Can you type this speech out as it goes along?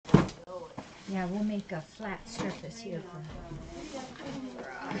Yeah, we'll make a flat surface here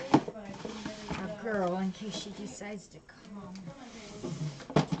for our girl in case she decides to come.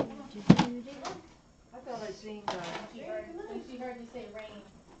 I thought I seen She heard you say rain.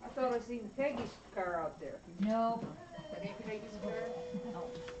 I thought I seen Peggy's car out there. No. That ain't Peggy's car? Oh.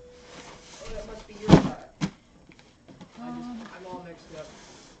 Oh, that must be your car. I'm all mixed up.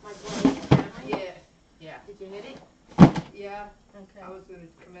 My brother's family? Yeah. Yeah. Did you hit it? Yeah. Okay. I was gonna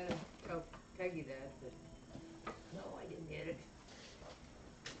come in and tell Peggy that, but no, I didn't get it.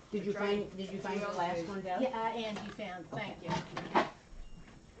 Did you find the last one, Deb? Yeah, Angie found. Thank you.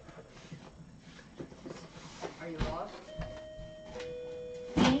 Are you lost?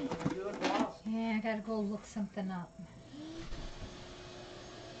 Me? You look lost. Yeah, I gotta go look something up.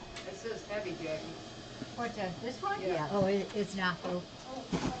 It says heavy, Jackie. What's that? This one? Yeah. Oh, it's not though.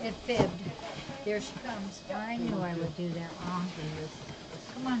 It fibbed. There she comes. I knew I would do that wrong.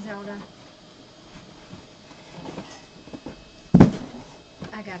 Come on, Zelda.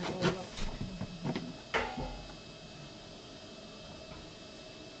 I gotta go look.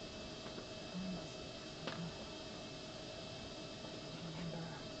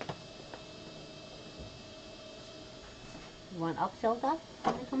 You want up, Zelda?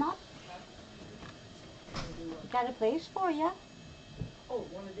 Want to come up? Got a place for you. Oh,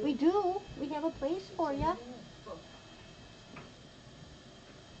 wanna do We do. We have a place for you. I'm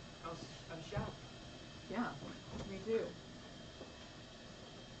shocked. Yeah, me too.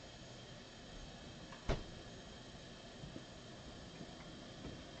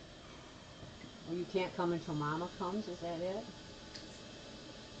 Well, you can't come until Mama comes. Is that it?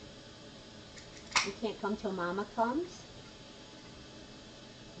 You can't come till Mama comes. Is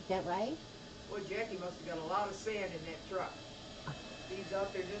that right? Boy, Jackie must have got a lot of sand in that truck. Steve's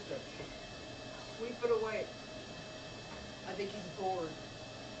out there just to sweep it away. I think he's bored.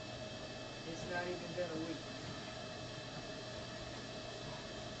 It's not even been a week.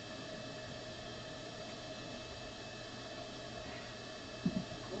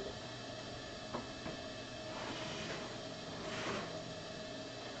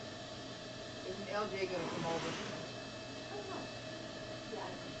 Isn't LJ gonna come over?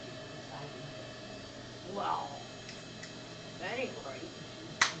 Wow. That ain't right.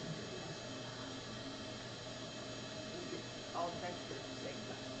 All text her at the same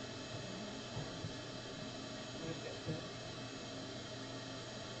time. Like that, too.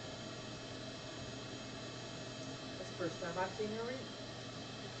 That's the first time I've seen her read.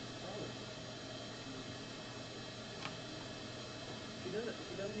 She doesn't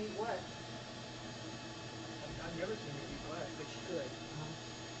eat wet. I've never seen her eat wet, but she could.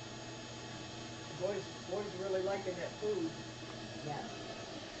 Boys really liking that food. Yes.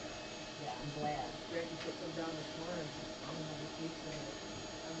 Yeah, I'm glad. Jackie took them down this morning. I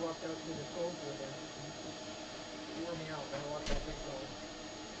walked out to the stove with her. She wore me out when I walked out the stove.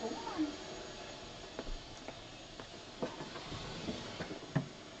 Come on.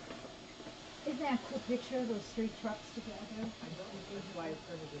 Isn't that a cool picture of those three trucks together? I know, that's why I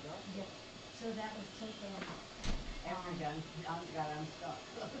printed it up. Yeah. So that was taken. After done, got unstuck.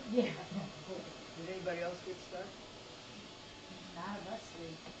 Yeah. Did anybody else get stuck? None of us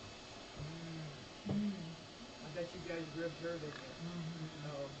three. I bet you guys ribbed her, didn't you?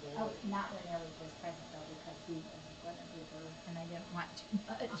 Oh, boy. Oh, not when Eric was present though, because he was gonna do her, and I didn't want too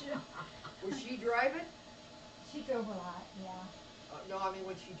much. Was she driving? She drove a lot, yeah. No, I mean,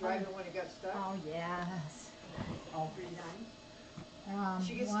 was she driving when it got stuck? Oh, yes. All 3 times?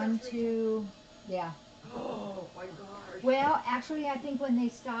 She gets one, stuck 3 two, yeah. Oh, my gosh. Well, actually, I think when they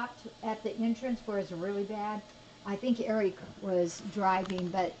stopped at the entrance where it's really bad, I think Eric was driving,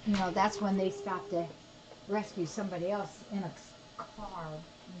 but, you know, that's when they stopped to rescue somebody else in a car.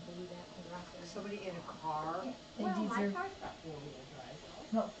 Can you believe that? Somebody in a car? They Well, my deserve- car's got 4-wheel drive.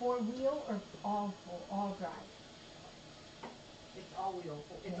 No, 4-wheel or all drive? It's all-wheel,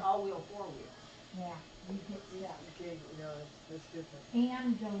 it's all-wheel, 4-wheel. Yeah, you get stuck. Okay, no, that's different.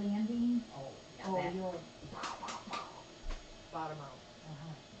 And the landing, Oh, yeah, oh, that- you'll, Bottom out.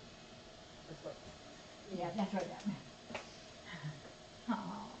 That's what. yeah, that's right that meant.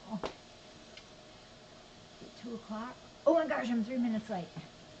 Oh. 2 o'clock? Oh my gosh, I'm 3 minutes late.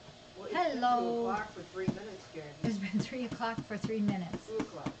 Well, it's been 2 Hello. o'clock for 3 minutes, Gary. It's been 3 o'clock for 3 minutes. 2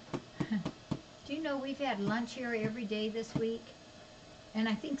 o'clock. Do you know we've had lunch here every day this week? And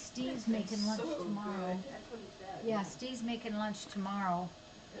I think Steve's making lunch so tomorrow. good. That's what he said. Yeah, Steve's making lunch tomorrow.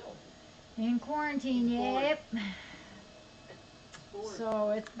 Ew. In quarantine, He's bored. yep. Bored.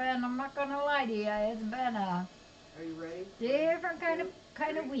 So it's been, I'm not gonna lie to you, it's been a Are you ready? different kind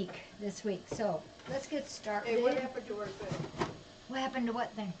of 3. week this week. So let's get started. Hey, what happened to our thing? What happened to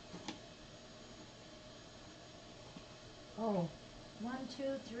what thing? Oh, 1, 2,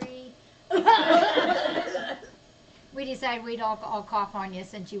 3. We decided we'd all cough on you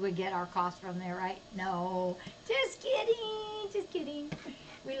since you would get our cost from there, right? No, just kidding, just kidding.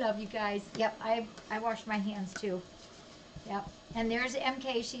 We love you guys. Yep, I washed my hands too. Yep, and there's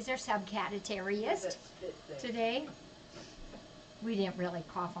MK. She's our subcatetarist today. We didn't really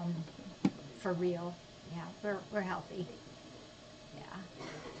cough on for real. Yeah, we're healthy. Yeah.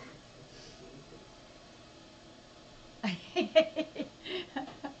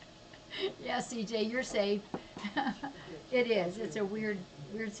 Yeah, CJ, you're safe. It is. It's a weird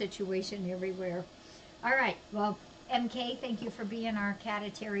situation everywhere. All right. Well, MK, thank you for being our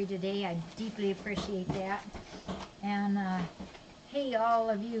catitary today. I deeply appreciate that. And hey, all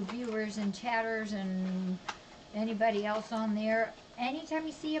of you viewers and chatters and anybody else on there, anytime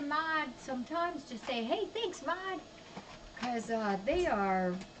you see a mod, sometimes just say, hey, thanks, mod. Because they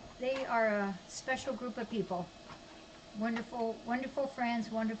are a special group of people. Wonderful, wonderful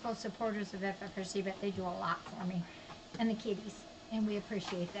friends, wonderful supporters of FFRC, but they do a lot for me and the kiddies, and we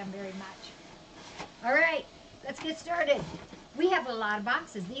appreciate them very much. All right, let's get started. We have a lot of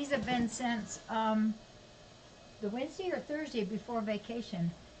boxes. These have been since the Wednesday or Thursday before vacation.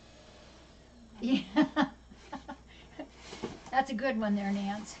 Yeah, that's a good one there,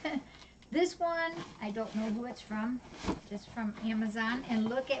 Nance. This one, I don't know who it's from, just from Amazon, and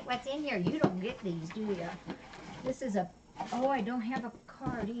look at what's in here. You don't get these, do you? This is oh, I don't have a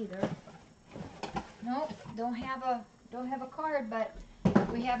card either. Nope, don't have a card, but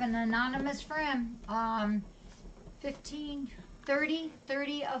we have an anonymous friend. 15,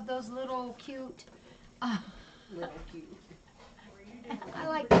 30 of those little cute. Little cute. I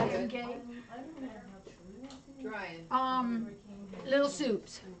like that, okay? Trying. Little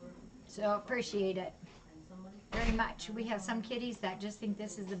soups. So appreciate it very much. We have some kitties that just think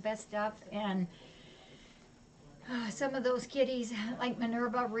this is the best stuff, and some of those kitties, like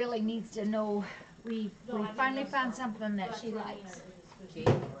Minerva, really needs to know we finally found something that she likes.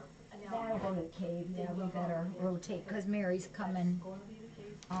 That'll go to the cave. Yeah, we better rotate because Mary's coming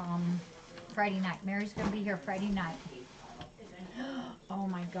Friday night. Mary's going to be here Friday night. Oh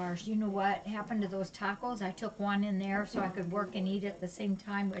my gosh, you know what happened to those tacos? I took one in there so I could work and eat at the same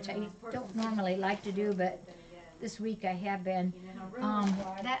time, which I don't normally like to do, but this week I have been.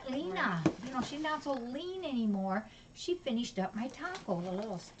 That Lena, she's not so lean anymore. She finished up my taco, the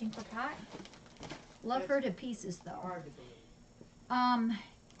little stinker pot. Love her to pieces though.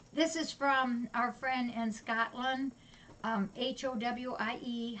 This is from our friend in Scotland,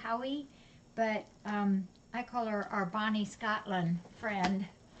 Howie, Howie, but I call her our Bonnie Scotland friend.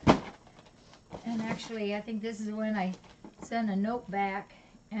 And actually, I think this is when I sent a note back,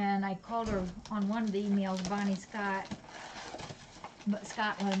 and I called her on one of the emails, Bonnie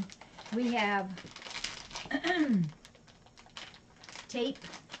Scotland. We have tape.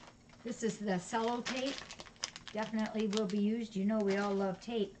 This is the cello tape. Definitely will be used. You know we all love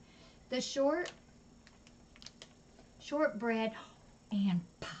tape. The shortbread and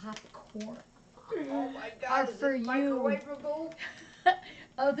popcorn. Oh my God, Are is for it you. microwavable?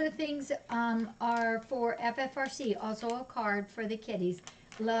 Other things are for FFRC. Also a card for the kiddies.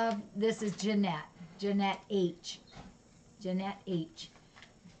 Love. This is Jeanette. Jeanette H. Jeanette H.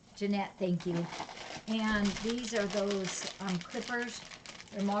 Jeanette, thank you. And these are those clippers.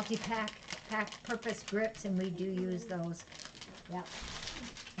 They're multi-pack, purpose grips, and we do use those. Yep.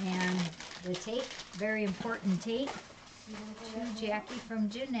 And the tape, very important tape. To Jackie from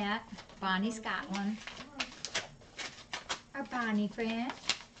Jeanette, Bonnie Scotland. Our Bonnie friend.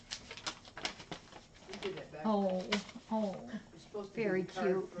 We did that back. Oh, We're supposed to very do the card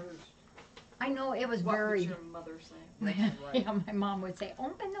cute. first. I know it was What very. would your mother say? That's right. Yeah, my mom would say,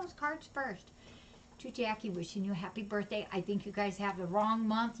 open those cards first. To Jackie, wishing you a happy birthday. I think you guys have the wrong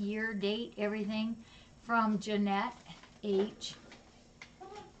month, year, date, everything. From Jeanette H.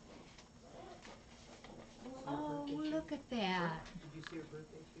 Oh, look at that. Did you see her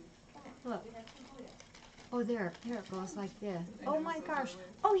birthday shoot? Look. Oh, there it goes like this. Oh my gosh.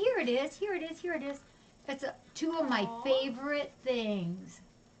 Oh, here it is. Here it is. Here it is. It's two of my favorite things.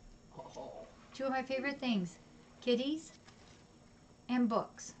 Two of my favorite things. Kitties and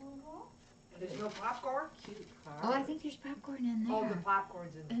books. There's no popcorn? Cute card. Oh, I think there's popcorn in Oh, the there.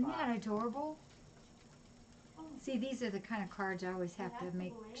 popcorn's in the Isn't box. that adorable? See, these are the kind of cards I always have to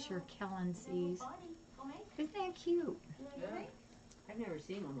make sure Kellen sees. Isn't that cute? Yeah. I've never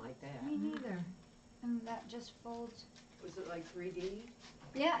seen one like that. Me neither. And that just folds. Was it like 3D?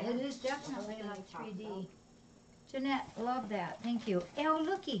 Yeah, it is definitely like 3D. Jeanette, love that. Thank you. Oh,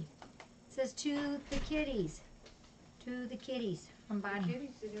 looky. It says to the kitties. To the kitties from The Bonnie.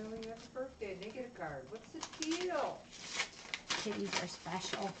 kitties didn't really have a birthday and they get a card. What's the deal? kitties are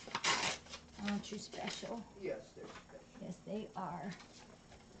special. Aren't you special? Yes, they're special. Yes, they are.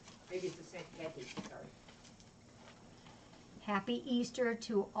 Maybe it's the St. Patrick's, sorry. Happy Easter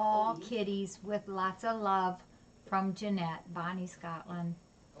to all kitties with lots of love from Jeanette, Bonnie, Scotland.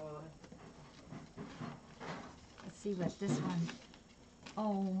 Oh, Let's see what this one.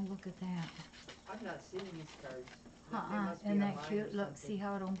 Oh, look at that. I've not seen these cards. They must be Isn't that online or cute? Look, something. see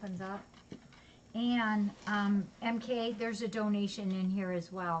how it opens up? And MK, there's a donation in here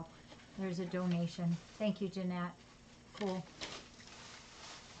as well. There's a donation. Thank you, Jeanette. Cool.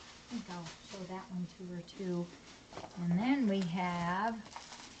 I think I'll show that one to her too. And then we have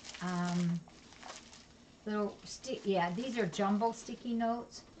little these are jumbo sticky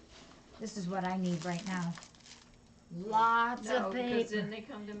notes. This is what I need right now. Lots No, of because paper. then they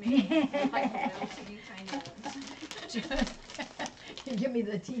come to me. Like little teeny tiny ones. You give me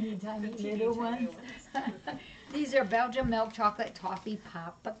the teeny tiny The teeny little tiny ones. These are Belgian milk chocolate toffee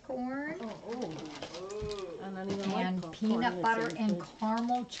popcorn Oh, I don't even and like peanut popcorn, butter it's and good.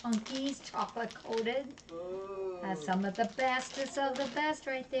 caramel chunkies, chocolate coated. oh. That's some of the bestest of the best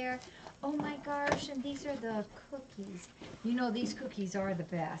right there. Oh my gosh, and these are the cookies. You know, these cookies are the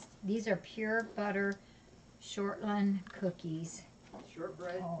best. These are pure butter Shortland cookies.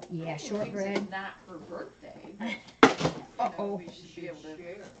 Shortbread. Oh, yeah, It's shortbread. not her birthday, but you know, Uh-oh. we should be able to.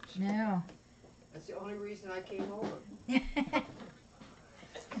 Share. No. That's the only reason I came over. You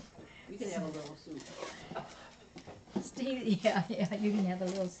can have a little soup. Steve, yeah, you can have a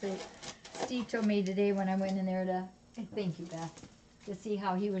little soup. Steve told me today when I went in there to, thank you, Beth, to see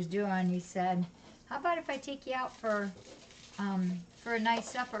how he was doing. He said, how about if I take you out for a nice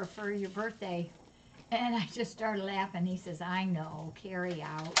supper for your birthday? And I just started laughing. He says, I know, carry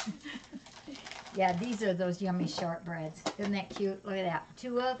out. Yeah, these are those yummy shortbreads. Isn't that cute? Look at that.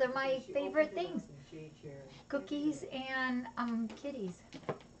 Two of my She favorite opened it things. up and Jay shared. Cookies and kitties.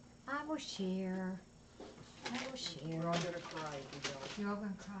 I will share. I will We're share. all gonna cry if we don't. You're all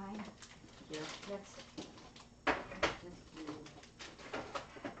gonna cry? Yeah. That's,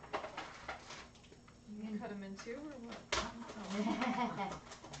 You can cut them in two or what?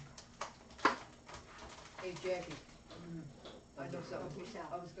 Hey, Jackie. I know something.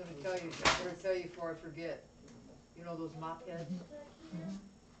 I was gonna tell you, I better tell you before I forget. You know those mop heads?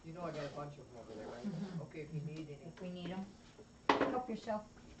 You know I got a bunch of them over there, right? Okay, if you need any. if we need them. Help yourself.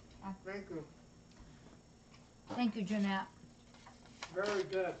 Thank you. Thank you, Jeanette. Very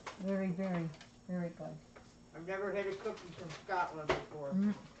good. Very, very, very good. I've never had a cookie from Scotland before.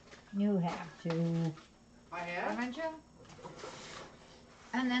 You have to. I have? Haven't you?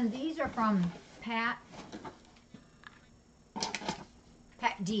 And then these are from Pat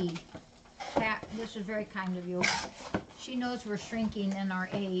D. Pat, this is very kind of you. She knows we're shrinking in our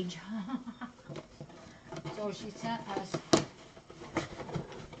age. So she sent us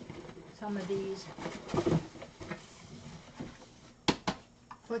some of these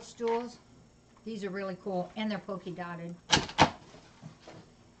footstools. These are really cool, and they're polka dotted.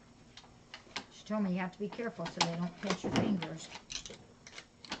 She told me you have to be careful so they don't pinch your fingers.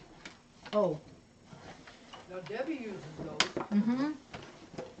 Oh. Now Debbie uses those. Mm-hmm.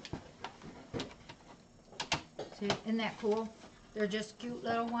 See, isn't that cool? They're just cute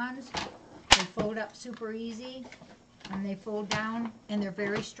little ones. They fold up super easy, and they fold down, and they're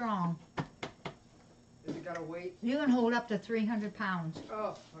very strong. Has it got a weight? You can hold up to 300 pounds.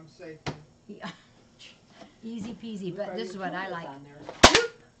 Oh, I'm safe. Yeah. Easy peasy, but this is what I like. On there.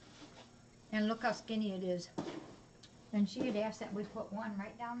 And look how skinny it is. And she had asked that we put one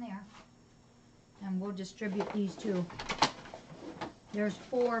right down there. And we'll distribute these two. There's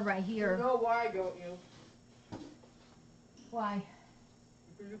 4 right You here. know why, don't you? Why?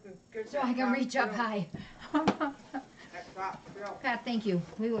 Because you can get So that I can top reach up shelf- high. That top shelf. Pat, thank you.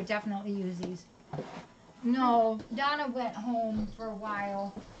 We will definitely use these. No, Donna went home for a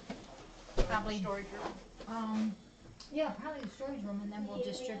while. Probably. Storage room. Yeah, probably the storage room, and then we'll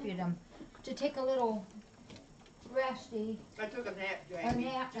distribute them. To take a little resty, I took a nap, a Jackie.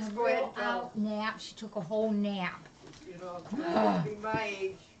 nap, Just a go ahead real and tell out nap. She took a whole nap. them. You know, be my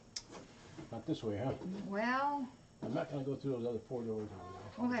age. Not this way, huh? Well, I'm not gonna go through those other 4 doors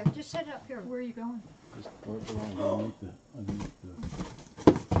over okay, just set it up here. Where are you going? there. Just work along underneath the,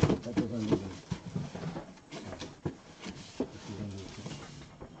 that goes under the.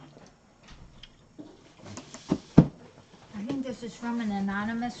 I think this is from an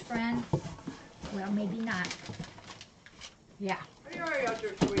anonymous friend. Well, maybe not. Yeah, Hey, you already out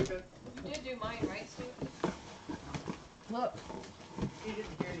there sweeping. You did do mine, right, Steve? look, He didn't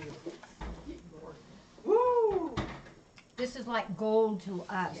hear you. Eating more. Woo! this is like gold to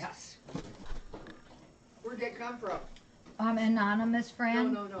us. Yes. Where'd that come from? Anonymous No,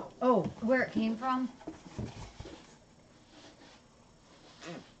 friend. no, no. Oh, where it came from?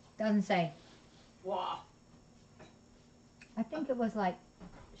 Doesn't say. Wow. I think it was like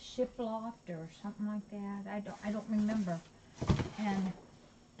Shiploft or something like that. I don't remember. And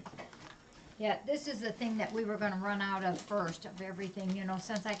yeah, this is the thing that we were gonna run out of first of everything, you know,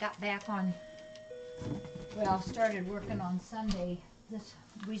 since I got back on, well, started working on Sunday.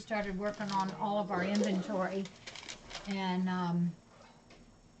 We started working on all of our inventory and,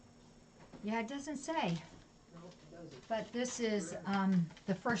 yeah, it doesn't say. No, it doesn't. But this is,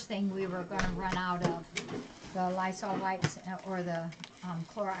 the first thing we were gonna run out of, the Lysol wipes or the,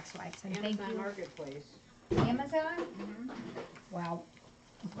 Clorox wipes, and thank Amazon you. Marketplace. Amazon? Wow.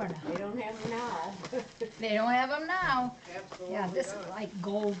 We're gonna- They don't have them now. They don't have them now. Absolutely Yeah, this is not. like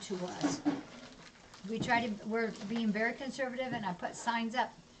gold to us. We're being very conservative, and I put signs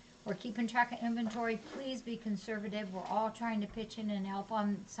up. We're keeping track of inventory. Please be conservative. We're all trying to pitch in and help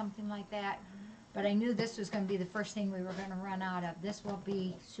on something like that. But I knew this was gonna be the first thing we were gonna run out of. This will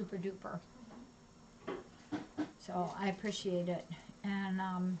be super duper. So I appreciate it. And,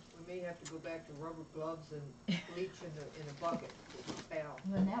 We may have to go back to rubber gloves and bleach in a bucket with a towel.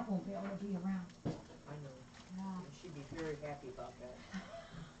 Lynette won't be able to be around. I know. Yeah. And she'd be very happy about that.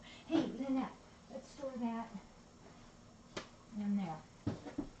 Hey, Lynette, let's store that in there.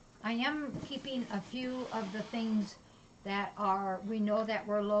 I am keeping a few of the things that we know that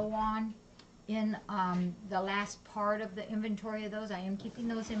we're low on in the last part of the inventory of those. I am keeping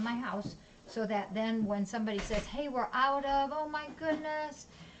those in my house so that then when somebody says, hey, we're out of, oh my goodness,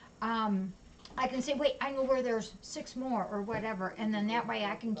 I can say, wait, I know where there's 6 more or whatever. And then that way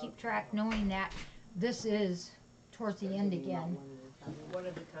I can keep track knowing that this is towards the end again. One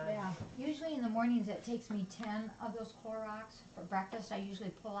at a time. Yeah, usually in the mornings it takes me 10 of those Clorox. For breakfast I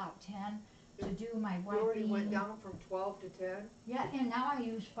usually pull out 10 to do my You already went wiping. down from 12 to 10? Yeah, and now I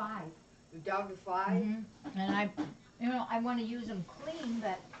use 5. You're down to 5? And I want to use them clean,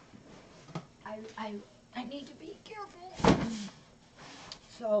 but I need to be careful.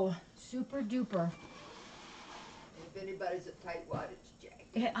 So, super duper. If anybody's a tightwad, it's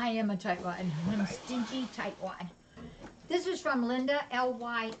Jack. I am a tightwad. I'm a stingy tightwad. This is from Linda,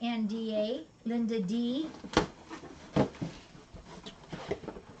 Lynda, Linda D.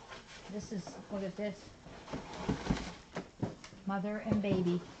 This is, look at this. Mother and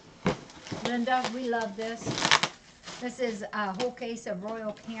baby. Linda, we love this. This is a whole case of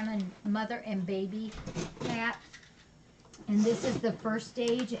Royal Canin Mother and Baby cat. And this is the first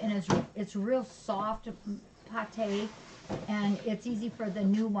stage, and it's real soft pate, and it's easy for the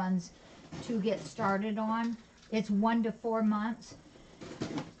new ones to get started on. It's 1 to 4 months.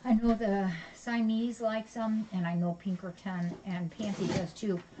 I know the Siamese likes them, and I know Pinkerton and Pansy does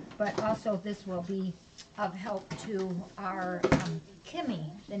too. But also this will be of help to our Kimmy,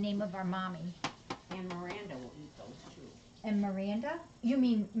 the name of our mommy. And Miranda will eat those too. And Miranda? You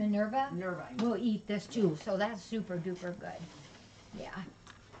mean Minerva? Minerva. We'll eat this too, so that's super duper good. Yeah.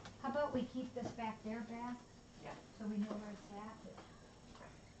 How about we keep this back there, Beth? Yeah. So we know where it's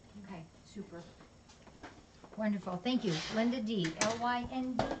at? Okay, super. Wonderful, thank you. Linda D,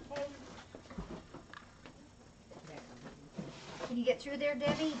 Lynda. Can you get through there,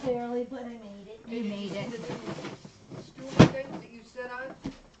 Debbie? Barely, but I made it. You made it. Stool things that you sit on?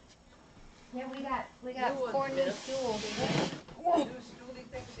 Yeah, we got New ones, 4 new Beth. stools. New stooly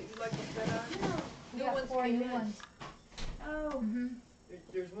things that you like to sit on? We New got ones 4 came new in. ones. Oh. Mm-hmm.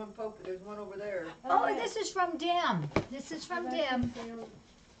 There's one over there. Oh, this is from Dim. This is from Dim.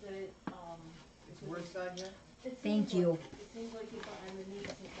 It's worse on you? Thank you. It seems like it's underneath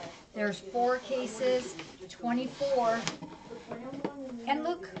it, but- There's 4 cases, 24. The brown one and the And other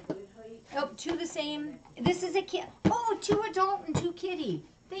look. is a good height. Oh, 2 the same. This is a kid. Oh, 2 adult and 2 kitty.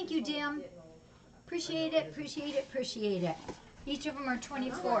 Thank you, Dim. Appreciate it, appreciate it, appreciate it. Each of them are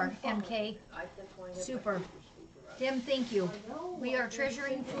 24, MK. That's why I have my Super. paper scooper on. Dim, thank you. I know, We are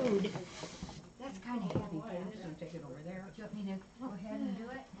treasuring food. That's kind of heavy, I'm Beth. just gonna take it over there. Do you want me to go ahead and do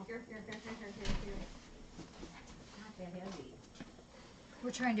it? Here. Not that heavy.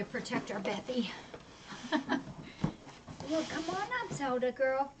 We're trying to protect our Bethy. Well, come on up, Zelda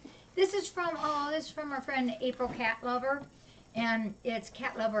girl. This is from our friend April Cat Lover. And it's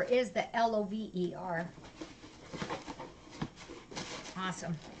Cat Lover is the Lover.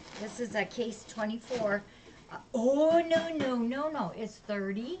 Awesome. This is a case 24. Oh, no. It's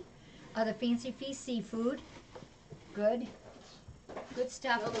 30 of the Fancy Feast seafood. Good. Good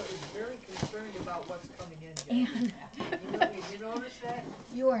stuff. Zelda is very concerned about what's coming in, Jack. And You notice that?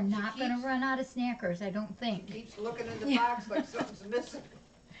 you are not She going to keeps- run out of snackers, I don't think. Keeps looking in the box like something's missing.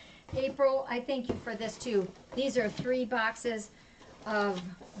 April, I thank you for this too. These are 3 boxes of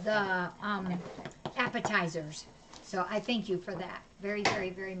the appetizers. So I thank you for that very, very,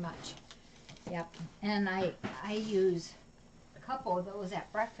 very much. Yep. And I use a couple of those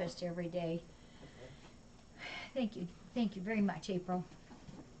at breakfast every day. Thank you. Thank you very much, April.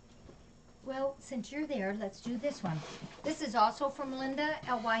 Well, since you're there, let's do this one. This is also from Linda,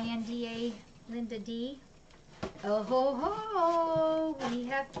 Lynda, Linda D. Oh ho ho, we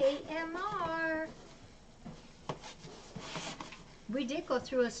have KMR. We did go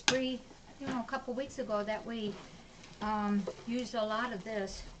through a spree, you know, a couple weeks ago that we used a lot of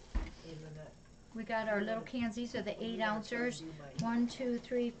this. We got our little cans. These are the 8-ounces. 1, 2,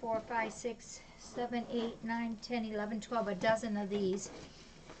 3, 4, 5, 6, 7, 8, 9, 10, 11, 12. A dozen of these.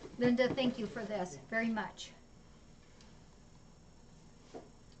 Linda, thank you for this very much.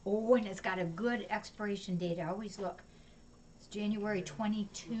 Oh, and it's got a good expiration date. I always look. It's January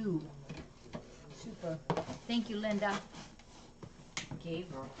 22. Super. Thank you, Linda. Cave.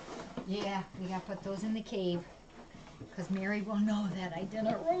 Yeah, we got to put those in the cave. Because Mary will know that I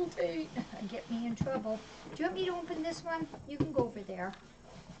didn't rotate. Get me in trouble. Do you want me to open this one? You can go over there.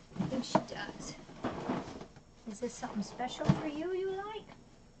 I think she does. Is this something special for you like?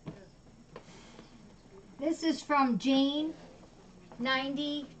 This is from Jane,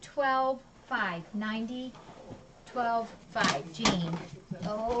 90-12-5. 90-12-5. Jane.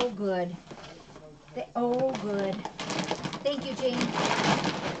 Oh, good. Oh, good. Thank you, Jane.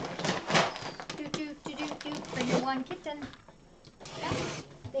 For your one kitten. Yep.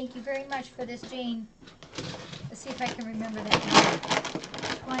 Thank you very much for this, Jane. Let's see if I can remember that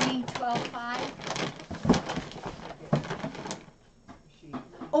number. 20-12-5.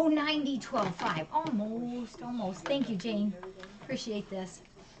 Oh, 90-12-5. Almost. Thank you, Jane. Appreciate this.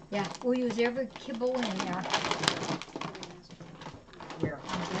 Yeah, we'll use every kibble in there. Where?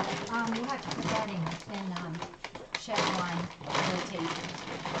 We'll have to put that in shed one, rotate.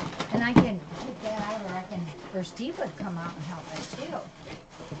 And I can take that out, or Steve would come out and help us too.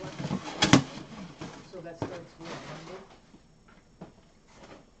 So that starts with Monday?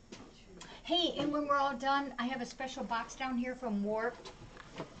 Hey, and when we're all done, I have a special box down here from Warped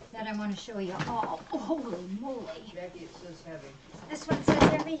that I want to show you. Oh, holy moly. Jackie, it says heavy. This one says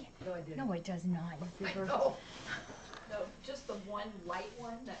heavy? No, I didn't. No, it does not. You figure. No. No, just the one light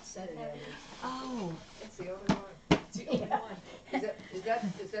one that said that. Oh. It's the only one. It's the only Yeah. one.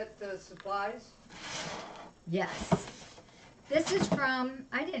 Is that the supplies? Yes. This is from,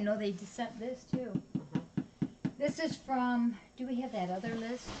 I didn't know they sent this too. This is from, do we have that other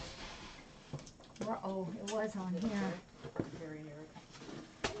list? Oh, it was on here.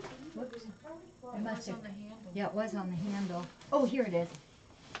 Whoops. It must have, on the handle. yeah, it was on the handle. Oh, here it is.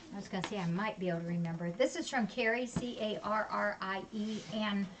 I was going to say I might be able to remember. This is from Carrie, C-A-R-R-I-E,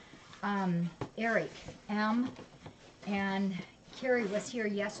 and Eric, M. And Carrie was here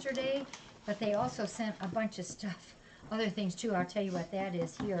yesterday, but they also sent a bunch of stuff, other things too. I'll tell you what that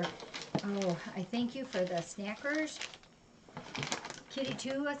is here. Oh, I thank you for the snackers. Kitty,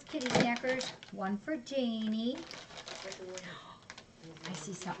 2 kitty snackers. 1 for Janie. I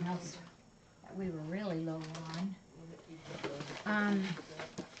see something else that we were really low on.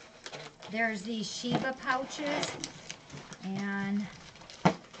 There's these Sheba pouches, and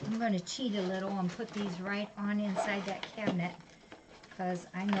I'm going to cheat a little and put these right on inside that cabinet, because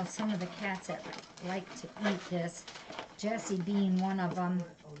I know some of the cats that like to eat this, Jessie being one of them.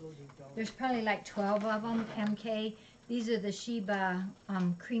 There's probably like 12 of them, MK. These are the Sheba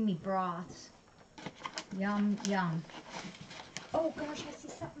creamy broths. Yum, yum. Oh gosh, I see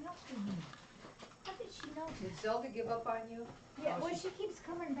something else for you. How did she know? Did Zelda give up on you? Yeah, well, she keeps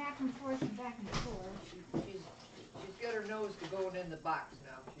coming back and forth and back and forth. She's got her nose to going in the box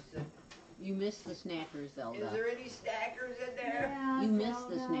now. She said, You missed the snackers, Zelda. is there any stackers in there? Yeah, You missed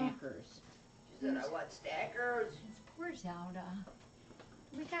the Zelda. snackers. She said, I want stackers. Poor Zelda.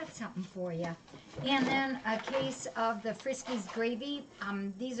 We got something for you. And then a case of the Friskies gravy.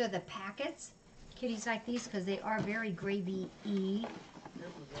 These are the packets. Kitties like these because they are very gravy-y.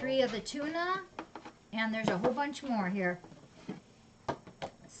 3 of the tuna. And there's a whole bunch more here.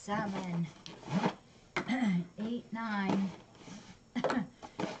 7, 8, 9,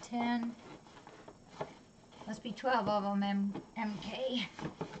 10. Must be 12 of them, MK.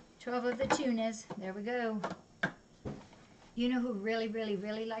 12 of the tunas. There we go. You know who really, really,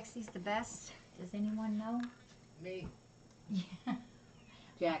 really likes these the best? Does anyone know? Me. Yeah.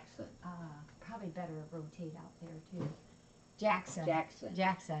 Jackson. Probably better rotate out there too. Jackson. Jackson.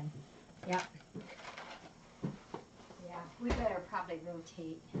 Jackson. Yep. Yeah, we better probably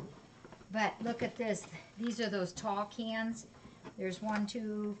rotate. But look at this. These are those tall cans. There's 1,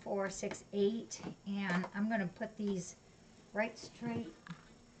 2, 4, 6, 8, and I'm gonna put these right straight.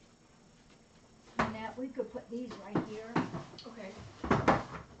 And that we could put these right here, Okay.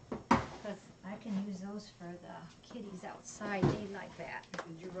 because I can use those for the kitties outside. They like that.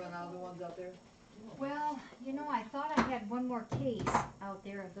 Did you run out of the ones out there? Well, you know, I thought I had one more case out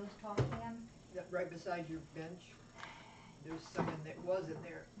there of those tall cans. Yep, right beside your bench. There's some in there, was in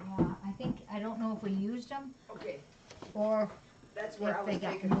there. Yeah, I don't know if we used them Okay, or. that's where I If they was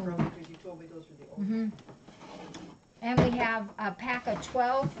got taking from, moved. because you told me those were the old. And we have a pack of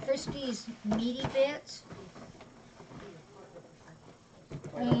 12 Friskies meaty bits.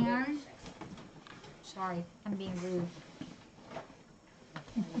 And, sorry, I'm being rude.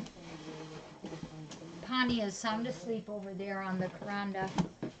 Connie is sound asleep over there on the veranda.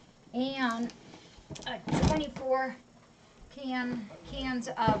 And 24 cans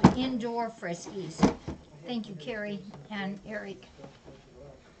of indoor Friskies. Thank you, Carrie and Eric.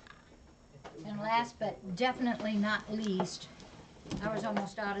 And last but definitely not least, I was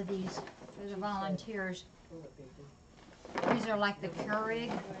almost out of these for the volunteers. These are like the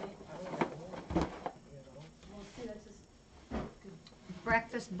Keurig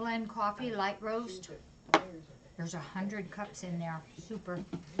breakfast blend coffee light roast. There's 100 cups in there. Super.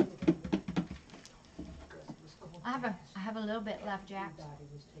 I have a little bit left, Jack.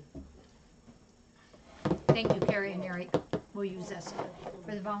 Thank you, Carrie and Eric. We'll use this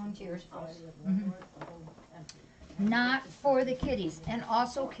for the volunteers. Not for the kitties. And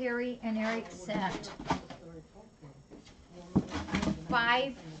also Carrie and Eric sent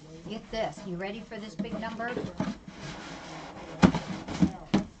 5, get this, you ready for this big number?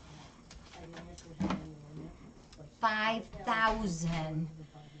 5,000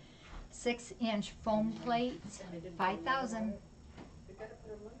 6-inch foam plates, 5,000,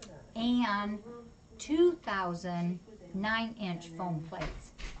 and 2,000 9-inch foam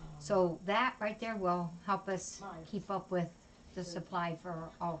plates. So that right there will help us keep up with the supply for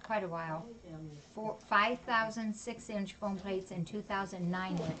quite a while. 5,000 6-inch foam plates and 2,000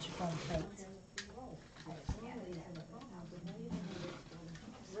 9-inch foam plates.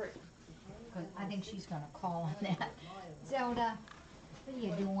 I think she's gonna call on that. Zelda, what are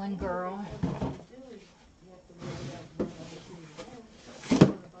you doing, girl?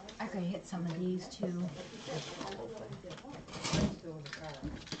 I could hit some of these too. I'm still in the car.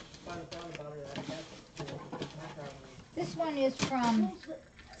 If I'd have thought about it, I'd have to do it. My problem is- This one is from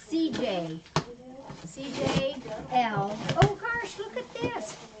CJ. CJL. Oh gosh, look at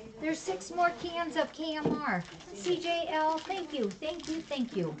this. There's 6 more cans of KMR. CJL, thank you, thank you,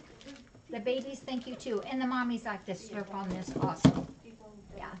 thank you. The babies, thank you too. And the mommies like to slurp on this also.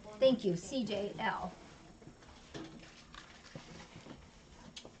 Yeah, thank you, CJL.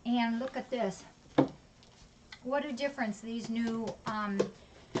 And look at this. What a difference these new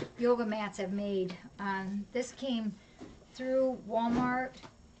yoga mats have made. This came through Walmart,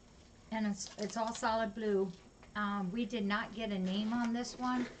 and it's all solid blue. We did not get a name on this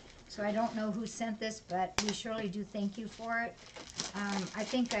one, so I don't know who sent this, but we surely do thank you for it. I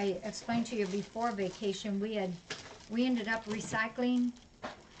think I explained to you before vacation, we ended up recycling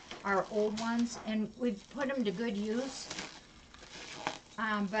our old ones, and we've put them to good use.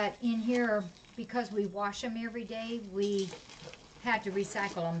 But in here, because we wash them every day, we had to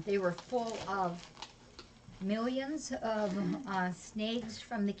recycle them. They were full of millions of snakes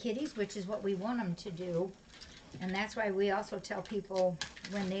from the kitties, which is what we want them to do. And that's why we also tell people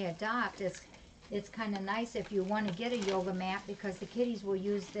when they adopt, it's kind of nice if you want to get a yoga mat, because the kitties will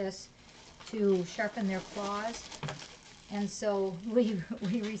use this to sharpen their claws. And so we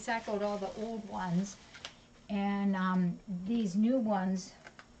recycled all the old ones, and these new ones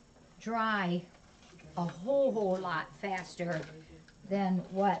dry a whole lot faster than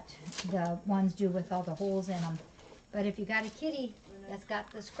what the ones do with all the holes in them. But if you got a kitty that's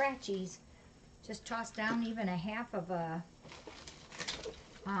got the scratchies, just toss down even a half of a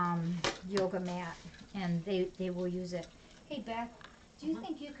yoga mat, and they will use it. Hey Beth, do you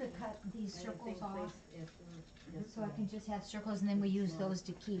think you could cut these circles off so I can just have circles, and then we use those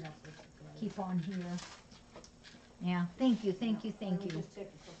to keep on here? Yeah, thank you, thank you, thank you.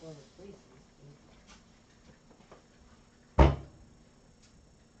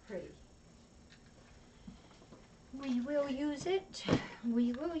 Pretty. We will use it.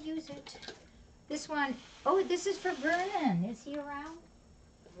 We will use it. This one, oh, this is for Vernon. Is he around?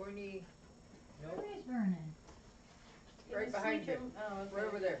 Bernie, Where nope, is Vernon? right behind you, right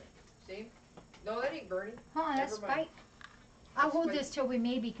over there. See? No, that ain't Bernie. Huh, that's Never mind. Spike. I'll That's hold Spike. this till we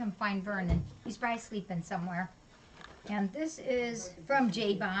maybe can find Vernon. He's probably sleeping somewhere. And this is from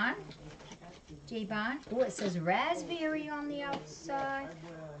J-Bon. J-Bond. Oh, it says raspberry on the outside.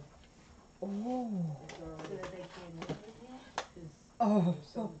 Oh. So that they can live with you?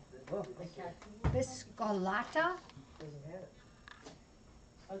 'Cause Oh. the cat- Biscolata?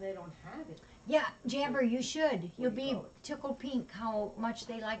 Oh, they don't have it. Yeah, Jabber, you should. You'll be tickled pink how much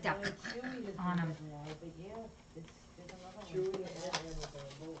they like that Well, Chewy has on been 'em. getting all, but yeah, there's another one. Chewy and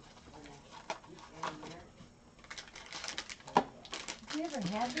Have you ever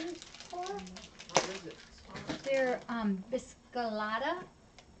had these before? what is it? They're biscolata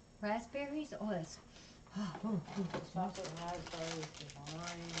raspberries. Oh, it's Chocolate raspberries,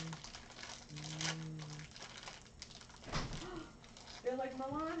 divine. They're like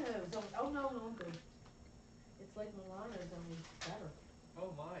Milano's. Oh, no, I'm good. It's like Milano's, only better.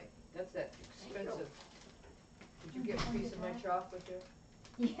 Oh my, that's that expensive. Did you get a piece of my chocolate there?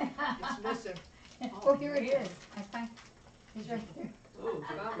 yeah. It's missing. Oh, here it is. I find it's right here. Ooh,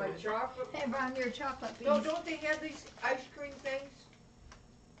 found my chocolate. I found your chocolate piece. No, don't they have these ice cream things?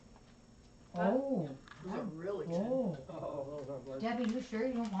 Oh. Those are really good. Oh. Oh. Debbie, you sure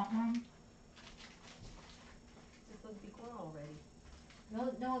you don't want one? Just let it be gone already.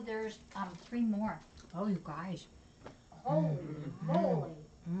 No, there's 3 more. Oh, you guys. Holy moly.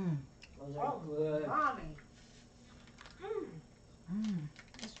 Mmm. Those are good. Mommy.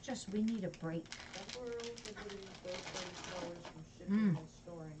 It's just, we need a break. Temporary visiting third-party sellers from Mm. shipping and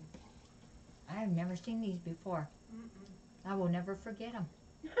storing. I have never seen these before. I will never forget them.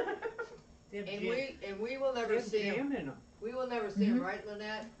 And we will never see them. in them. We will never see them, right,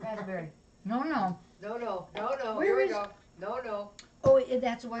 Lynette? Raspberry. No. No. Where Here we is- go. No. Oh,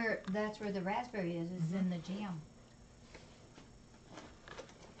 that's where the raspberry is in the jam.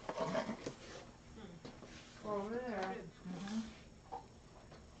 Over there.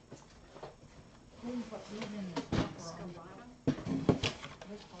 We can put these in the tupper.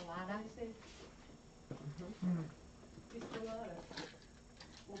 Biscolata. Biscolata.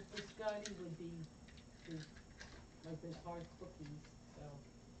 Well, biscotti would be like those hard cookies, so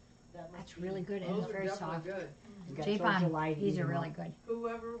that must That's be. really good and Those it's are very definitely soft. good. You got till J-Bond, July to these eat are 'em really up. good.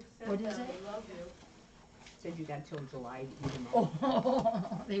 Whoever said What that, is it? I love you. Said you got till July to eat 'em up.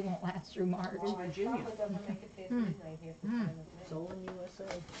 Oh, they won't last through March. In Virginia. Chocolate doesn't make it past Mm. midnight half the Mm. time of night. Sold in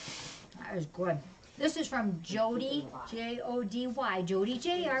USA. That is good. This is from Jody, Jody, Jody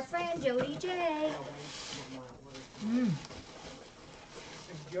J, our friend Jody J. Mm.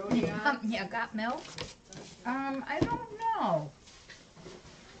 Is Jody on? Yeah, got milk? I don't know.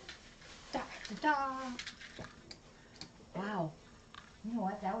 Da, da, da. Wow. You know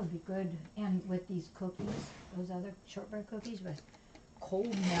what? That would be good. And with these cookies, those other shortbread cookies with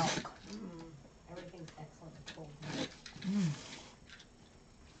cold milk. Everything's excellent with cold.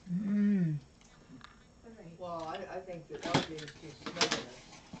 Mmm. Well, I think that LJ is just smelling it.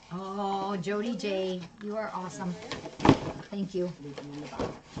 Oh, Jody J, you are awesome. Thank you. Leave 'em in the box.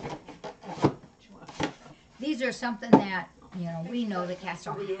 These are something that, we know the cats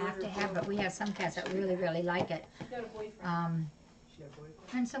don't have to have, but we have some cats that really, really like it. She's got a boyfriend. She got a boyfriend?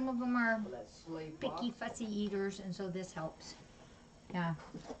 And some of them are Well, that's slave picky, box. fussy eaters, and so this helps. Yeah.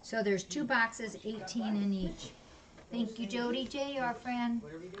 So there's 2 boxes, 18 in each. Thank you, Jody J, our friend.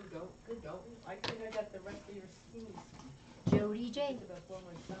 Whatever you do, don't. I think I got the rest of your sneeze. Jody J. To the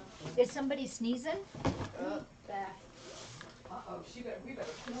former sponsor. Is somebody sneezing? Back. Uh-oh, we better.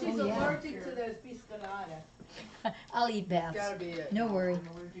 She's Oh, yeah. allergic to those biscolata. I'll eat Gotta Beth's. be it. No worry.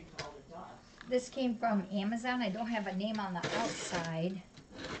 This came from Amazon. I don't have a name on the outside.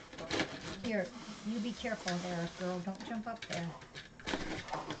 Here, you be careful there, girl. Don't jump up there.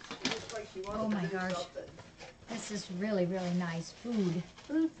 She looks like she wants Oh to my do gosh. something. This is really, really nice. Food.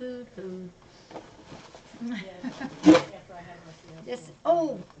 Food. Yeah, after I had my This, fiance.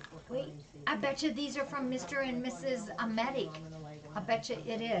 oh, wait. I bet you these are from Mr. and Mrs. Medic. I bet you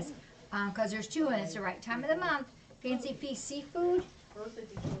it is. 'Cause there's 2 and it's the right time of the month. Fancy Feast Seafood First, if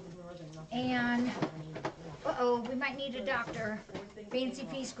you told me more than nothing. and, we might need a doctor. Fancy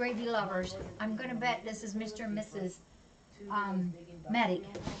Feast Gravy Lovers. I'm gonna bet this is Mr. and Mrs. Medic.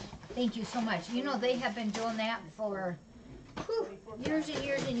 Thank you so much. You know, they have been doing that for years and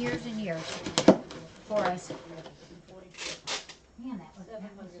years and years and years for us. Man, that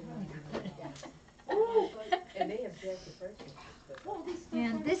was really good. And they have jacked the prices. Well, these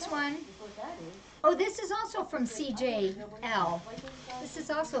And this one, what that is. oh, this is also from CJL. This is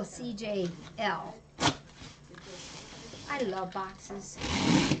also CJL. I love boxes.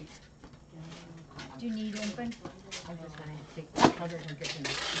 Do you need open? I'm just gonna take the cutters and get them.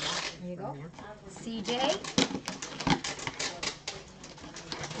 There you go. CJ.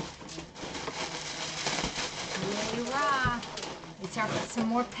 Yay, rah. Let's start with some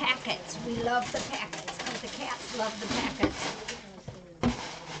more packets. We love the packets because the cats love the packets.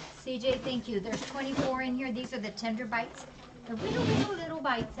 CJ, thank you. There's 24 in here. These are the tender bites. The little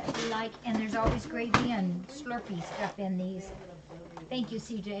bites that we like. And there's always gravy and Slurpee stuff in these. Thank you,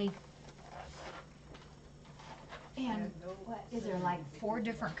 CJ. And what is there, like 4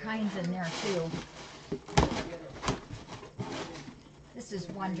 different kinds in there too. This is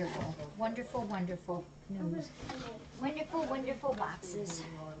wonderful. Wonderful, wonderful news. Wonderful, wonderful boxes.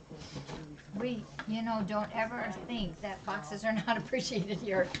 We, don't ever think that boxes are not appreciated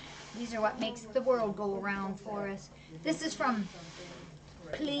here. These are what makes the world go around for us. This is from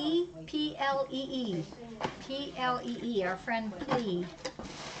Plee, P-L-E-E. P-L-E-E, our friend Plee.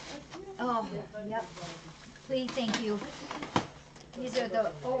 Oh, yep. Plee, thank you. These are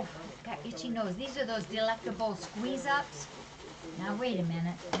the, oh, got itchy nose. These are those delectable squeeze-ups. Now, wait a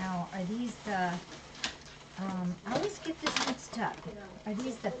minute. Now, are these the, I always get this mixed up. Are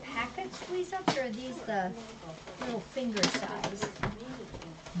these the packet squeeze-ups or are these the little finger size?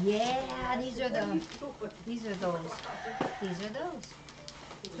 Yeah, these are those. These are those.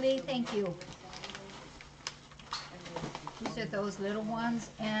 Please, thank you. These are those little ones,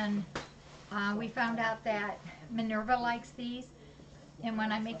 and we found out that Minerva likes these. And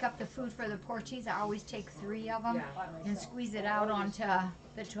when I make up the food for the Porchies, I always take 3 of them and squeeze it out onto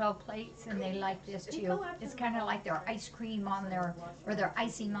the 12 plates, and they like this too. It's kind of like their ice cream on their, or their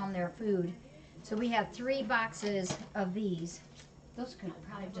icing on their food. So we have 3 boxes of these. Those could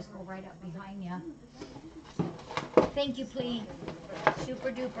probably just go right up behind you. Thank you, Plee.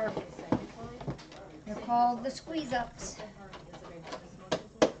 Super duper. They're called the squeeze ups.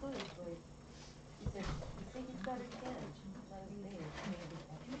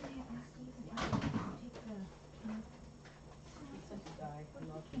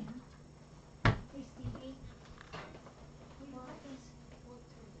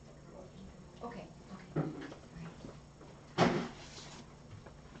 Okay.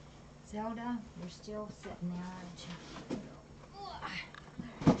 Zelda, you're still sitting there, aren't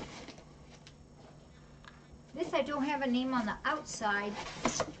you? This I don't have a name on the outside.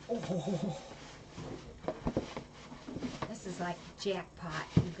 Oh. This is like jackpot,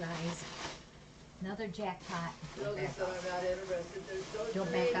 you guys. Another jackpot. Tell them so I'm not interested. There's no Don't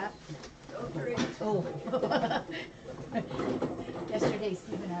trade. back up. No trade. Oh. Yesterday,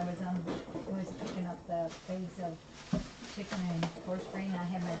 Steve and I was picking up the bags of chicken and horse grain. I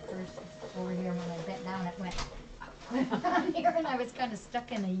had my purse over here. When I bent down, it went on here, and I was kind of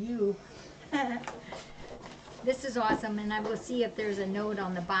stuck in a U. This is awesome, and I will see if there's a note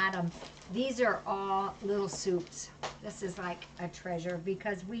on the bottom. These are all little soups. This is like a treasure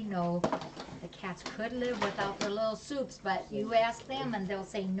because we know the cats could live without their little soups, but you ask them and they'll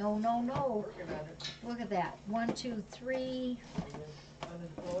say no, no, no. Look at that. 1, 2, 3,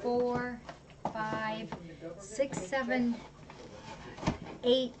 4, 5, 6, 7,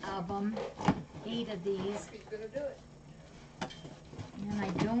 8 of them. 8 of these. He's gonna do it. And I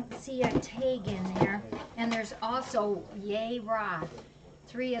don't see a tag in there. And there's also, yay raw,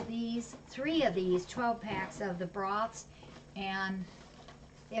 3 of these, 12 packs of the broths. And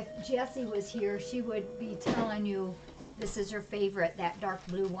if Jessie was here, she would be telling you this is her favorite, that dark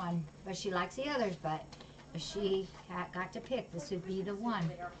blue one. But she likes the others, but if she got to pick, this would be the one.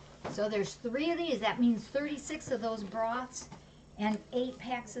 So there's 3 of these. That means 36 of those broths and 8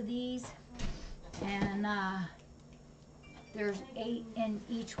 packs of these. And there's 8 in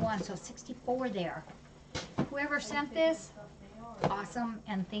each one, so 64 there. Whoever sent this, awesome,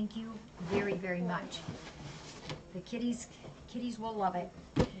 and thank you very, very much. The kitties will love it.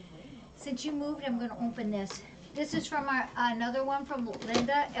 Since you moved, I'm going to open this. This is from another one from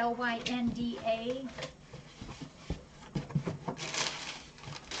Linda, L-Y-N-D-A.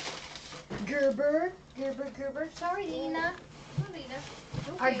 Gerber. Sorry, Nina.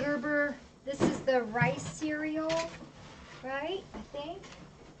 Our Gerber, this is the rice cereal, right? I think,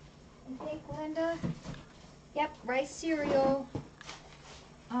 Linda. Yep, rice cereal.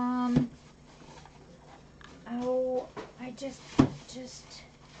 Oh, I just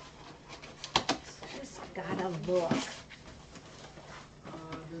gotta look.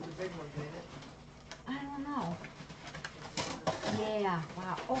 There's a big one, ain't it? I don't know. Yeah,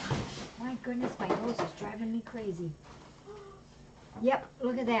 wow. Oh, my goodness, my nose is driving me crazy. Yep,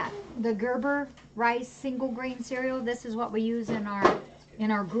 look at that. The Gerber rice single grain cereal. This is what we use in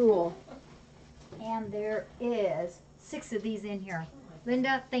our gruel. And there is 6 of these in here.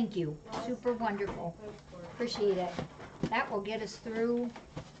 Linda, thank you. Super wonderful. Appreciate it. That will get us through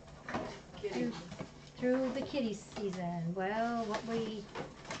the kitty season. Well, what we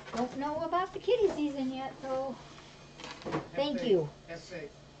don't know about the kitty season yet, though. Thank you. Have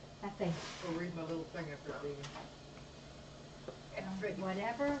faith. That thing. Go read my little thing after reading. Have faith.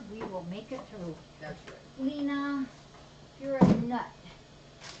 Whatever, we will make it through. That's right. Lena, you're a nut.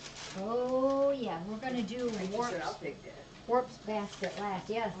 Oh yeah, we're gonna do I'll take that. Warp's basket last.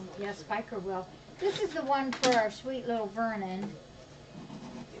 Yes, yes, Spiker will. This is the one for our sweet little Vernon.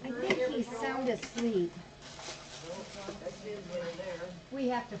 I think he's sound asleep. That's his in there. We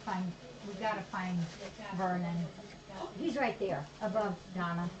gotta find Vernon. He's right there, above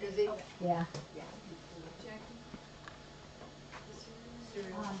Donna. Is he? Yeah.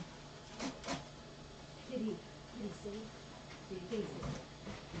 Cereal. Kitty, Kitty.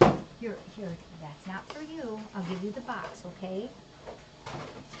 Here, that's not for you. I'll give you the box, okay?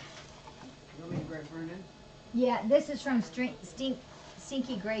 You want me to grab Vernon? Yeah, this is from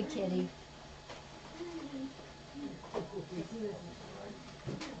Stinky Gray Kitty.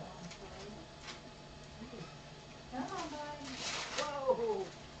 Whoa!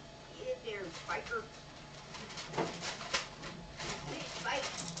 Get in there, Spiker. Get it, Spike.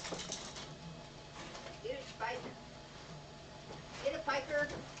 Get it, Spike. Get it, Spiker.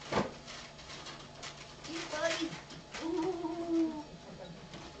 Get it, buddy. Ooh.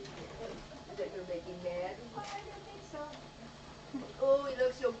 Is that gonna make him mad? Oh, he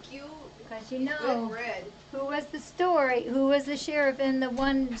looks so cute. Because you Good know, red. who was the sheriff in the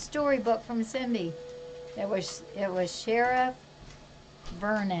one storybook from Cindy? It was Sheriff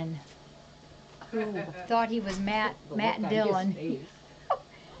Vernon, who thought he was Matt Dillon.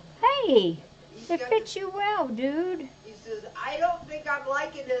 Hey, He's it got fits you well, dude. He says, I don't think I'm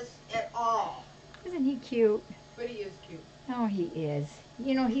liking this at all. Isn't he cute? But he is cute. Oh, he is.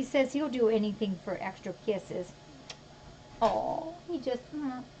 You know, he says he'll do anything for extra kisses. Oh, he just,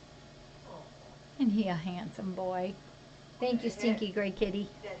 and he a handsome boy. Thank you, Stinky Gray Kitty.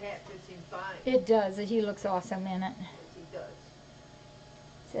 That hat fits him fine. It does. He looks awesome in it. Yes, he does.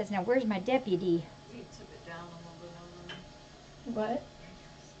 Says, now where's my deputy? You tip it down a little bit. What?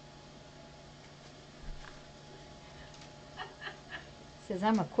 Says,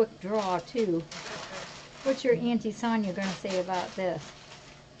 I'm a quick draw, too. What's your Auntie Sonia going to say about this?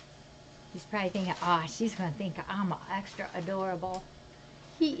 He's probably thinking, she's going to think I'm extra adorable.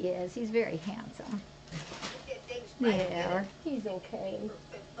 He is. He's very handsome. Yeah, he's okay.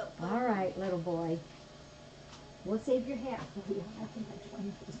 All right, little boy. We'll save your hat for you. I think I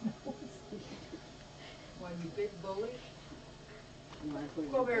joined his nose. Why, you big bully?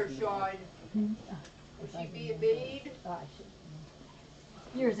 Come here, Sean. Will she be a maid?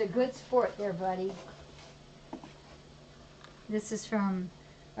 You're a good sport there, buddy. This is from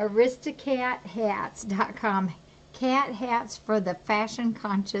aristocathats.com. Cat hats for the fashion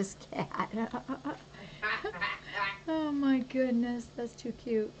conscious cat. Oh my goodness, that's too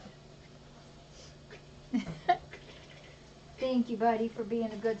cute. Thank you, buddy, for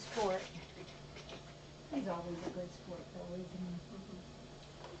being a good sport. He's always a good sport, though, isn't he?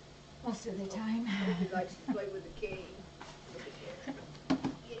 Most of the time. He likes to play with the cane.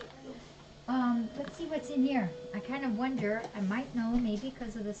 Let's see what's in here. I kind of wonder, I might know, maybe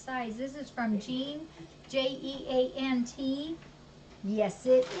because of the size. This is from Jean, Jeant. Yes,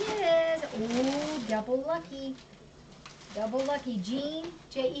 it is. Oh, double lucky. Double lucky. Jean,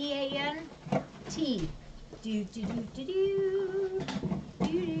 Jeant. Do, do, do, do, do. Do,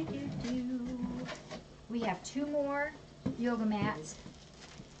 do, do, do. We have 2 more yoga mats,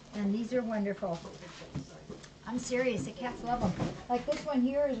 and these are wonderful. I'm serious, the cats love them. Like this one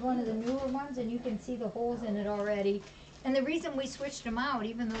here is one of the newer ones, and you can see the holes in it already. And the reason we switched them out,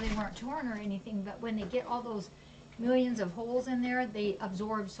 even though they weren't torn or anything, but when they get all those millions of holes in there, they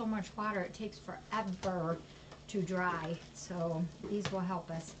absorb so much water, it takes forever to dry. So these will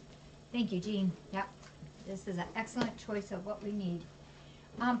help us. Thank you, Jean. Yep, this is an excellent choice of what we need.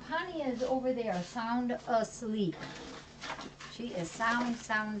 Pani is over there, sound asleep. She is sound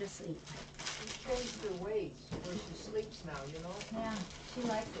asleep. She's changed her ways where she sleeps now, you know? Yeah, she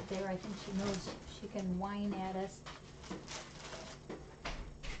likes it there. I think she knows she can whine at us.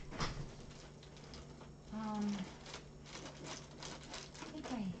 I think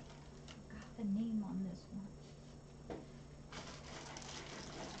I got the name on this one.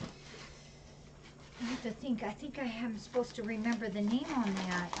 I have to think. I think I am supposed to remember the name on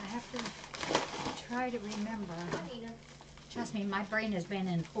that. I have to try to remember. Trust me, my brain has been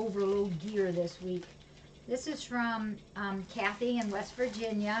in overload gear this week. This is from Kathy in West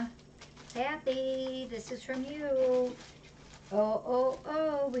Virginia. Kathy, this is from you.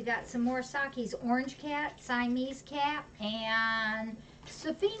 Oh, we got some more Sakis. Orange cat, Siamese cat, and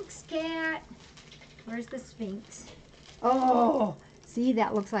Sphinx cat. Where's the Sphinx? Oh, see,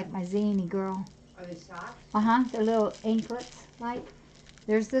 that looks like my zany girl. Are they socks? The little anklets, like.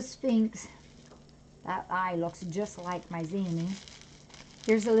 There's the Sphinx. That eye looks just like my zany.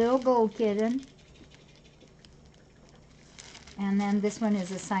 Here's a little gold kitten. And then this one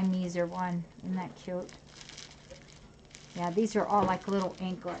is a Siameser one. Isn't that cute? Yeah, these are all like little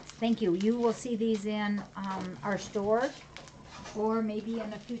anklets. Thank you. You will see these in our store or maybe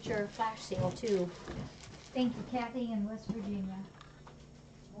in a future flash sale too. Thank you, Kathy in West Virginia.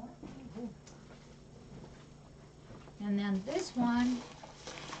 And then this one.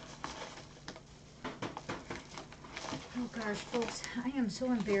 Oh gosh, folks, I am so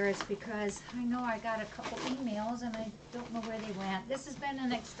embarrassed because I know I got a couple emails and I don't know where they went. This has been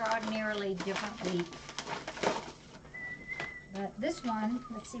an extraordinarily different week. But this one,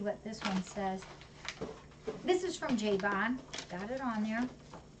 let's see what this one says. This is from J-Bon. Got it on there.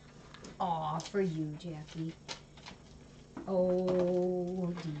 Aw, for you, Jackie.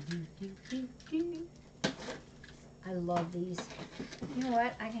 Oh, I love these. You know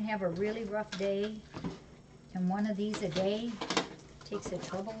what? I can have a really rough day, and one of these a day takes the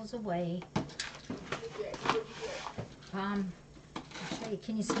troubles away. I'll show you.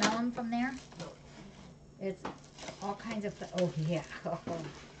 Can you smell them from there? It's all kinds of, oh yeah. Oh,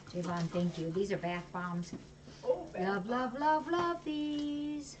 Javon, thank you. These are bath bombs. Oh, Love, love, love, love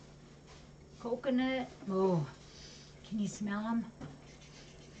these. Coconut. Oh, can you smell them?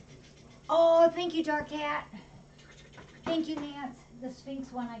 Oh, thank you, Dark Cat. Thank you, Nance. The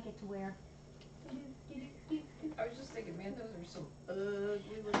Sphinx one I get to wear. I was just thinking, man, those are some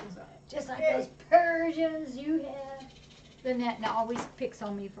ugly looking socks. Just like those Persians you have. The net now always picks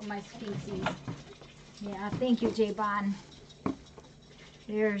on me for my Sphinxies. Yeah, thank you, J-Bon.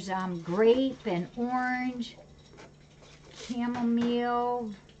 There's grape and orange,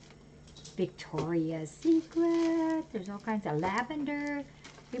 chamomile, Victoria's Secret. There's all kinds of lavender.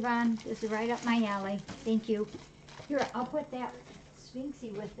 J-Bon, this is right up my alley. Thank you. Here, I'll put that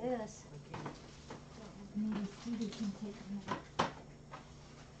Sphinxy with this. Maybe Stevie can take them.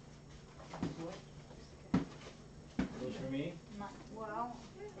 Those for me? Well,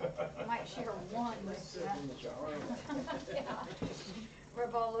 I might share one with you. Yeah.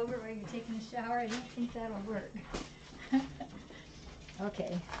 Rub all over while you're taking a shower. I don't think that'll work.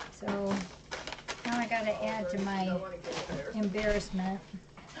 Okay, so now I gotta add to my embarrassment.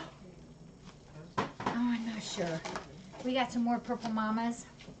 Oh, I'm not sure. We got some more Purple Mamas.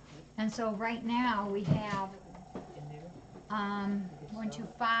 And so right now we have 1, 2,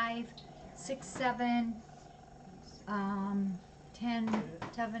 5, 6, 7, 10,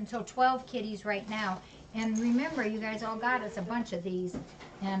 7, so 12 kitties right now. And remember, you guys all got us a bunch of these.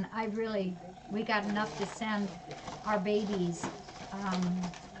 And we got enough to send our babies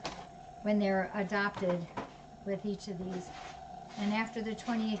when they're adopted with each of these. And after the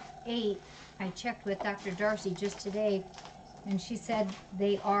 28th, I checked with Dr. Darcy just today, and she said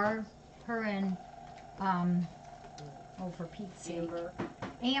they are, her and, oh, for Pete's sake,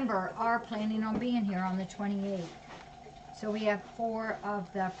 Amber are planning on being here on the 28th. So we have 4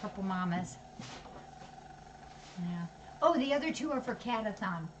 of the Purple Mamas. Yeah. Oh, the other 2 are for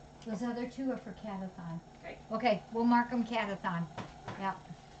Catathon. Those other 2 are for Catathon. Okay. Okay, we'll mark them Catathon. Yep.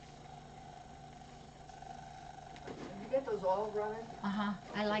 You get those all running? Uh-huh.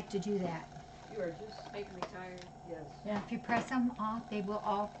 I like to do that. You are just, Making me tired. yes, Yeah, if you press them off, they will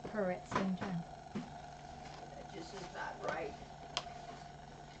all purr at the same time. that just is not right.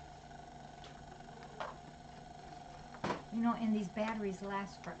 You know, and these batteries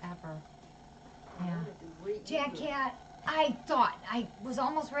last forever. Yeah. Wait, Jack Cat, I was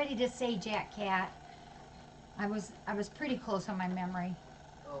almost ready to say Jack Cat. I was pretty close on my memory.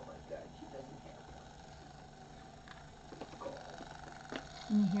 Oh my God, she doesn't have.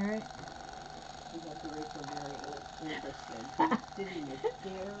 Can you hear it?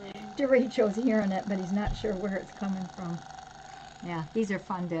 Derecho's hearing it, but he's not sure where it's coming from. Yeah, these are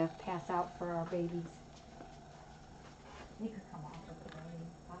fun to pass out for our babies. They could come off of the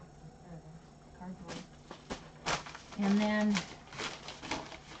box cardboard. And then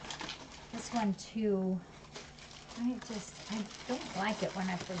this one too. I don't like it when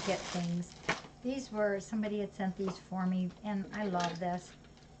I forget things. These were, somebody had sent these for me, and I love this.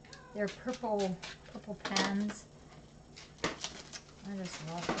 They're purple pens. I just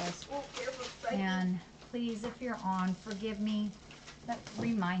love this. And please, if you're on, forgive me.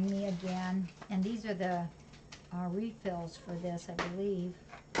 Remind me again. And these are the refills for this, I believe.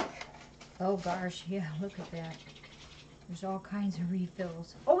 Oh gosh, yeah, look at that. There's all kinds of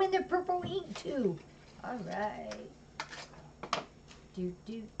refills. Oh, and they're purple ink too. All right. Do,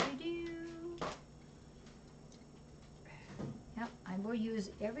 do, do, do. Yep, I and we'll use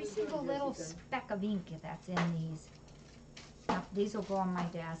every single little speck of ink that's in these. Yep, these will go on my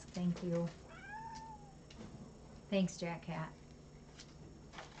desk. Thank you. Thanks, Jack Hat.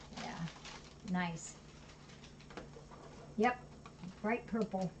 Yeah, nice. Yep, bright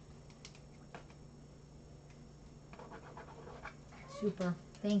purple. Super.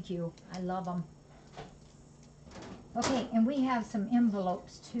 Thank you. I love them. Okay, and we have some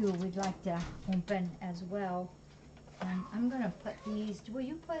envelopes too we'd like to open as well. And I'm going to put these, will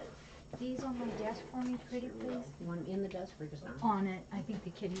you put these on my desk for me, pretty please? You want them in the desk or just on? On it. I think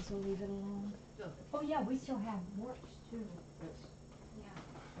the kiddies will leave it alone. Oh yeah, we still have works too. Yeah.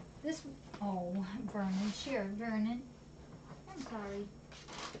 This, oh, Vernon, share, Vernon. I'm sorry.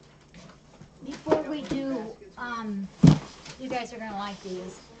 Before we do, you guys are going to like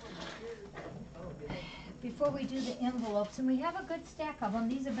these. Before we do the envelopes, and we have a good stack of them.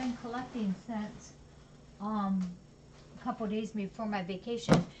 These have been collecting since a couple days before my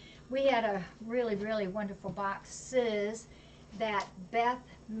vacation. We had a really, really wonderful boxes that Beth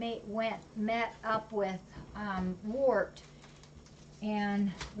met up with Warped,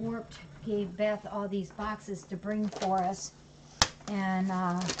 and Warped gave Beth all these boxes to bring for us, and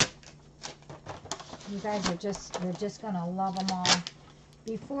you guys are you're just gonna love them all.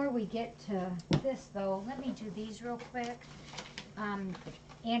 Before we get to this though, let me do these real quick.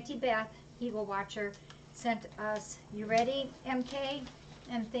 Auntie Beth, Eagle Watcher, sent us, you ready, MK?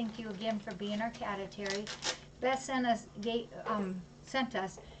 And thank you again for being our cadetary. Beth sent us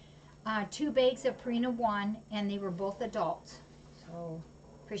 2 bags of Purina 1, and they were both adults. So,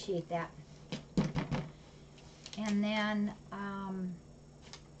 appreciate that. And then,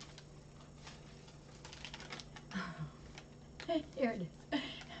 here it is.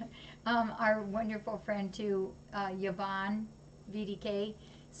 Our wonderful friend too, Yvonne, VDK,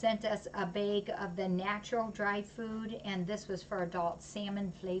 sent us a bag of the natural dry food, and this was for adults,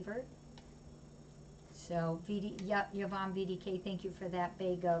 salmon flavored. So, Yvonne VDK, thank you for that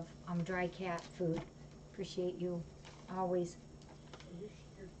bag of dry cat food. Appreciate you, always.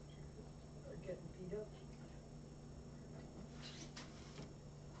 You're getting beat up.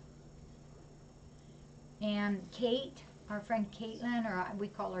 And Kate, our friend Caitlin, or we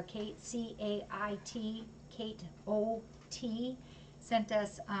call her Kate, C-A-I-T, Kate O-T, sent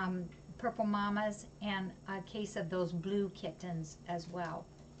us Purple Mamas and a case of those blue kittens as well.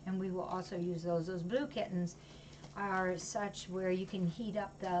 And we will also use those. Those blue kittens are such where you can heat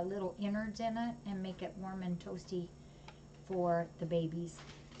up the little innards in it and make it warm and toasty for the babies.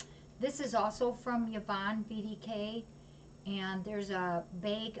 This is also from Yvonne VDK, and there's a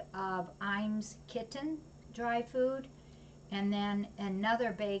bag of Imes kitten dry food, and then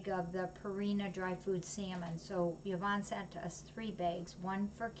another bag of the Purina dry food salmon. So Yvonne sent us 3 bags, 1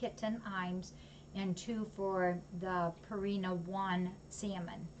 for kitten Imes and 2 for the Purina 1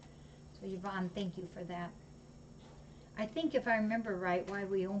 salmon. So Yvonne, thank you for that. I think if I remember right, why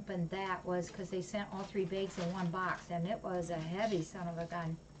we opened that was because they sent all 3 bags in 1 box, and it was a heavy son of a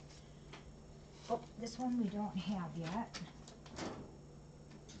gun. Oh, this one we don't have yet.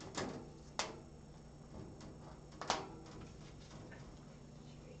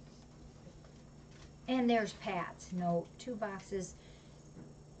 And there's Pat's note, 2 boxes,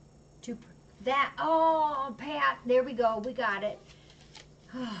 2, that, oh, Pat, there we go, we got it.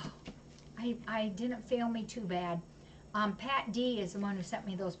 Oh, I didn't fail me too bad. Pat D is the one who sent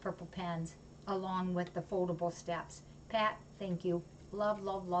me those purple pens along with the foldable steps. Pat, thank you. Love,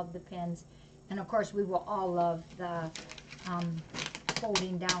 love, love the pens. And of course we will all love the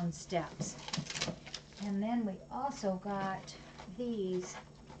folding down steps. And then we also got these,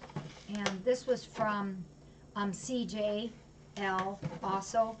 and this was from CJL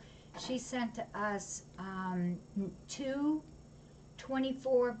also. She sent us 2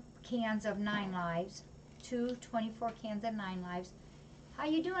 24 cans of 9 Lives. 2 24 cans of 9 Lives. How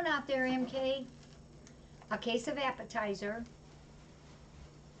you doing out there, MK? A case of appetizer.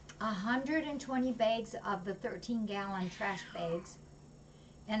 120 bags of the 13-gallon trash bags.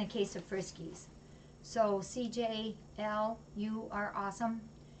 And a case of Friskies. So CJL, you are awesome.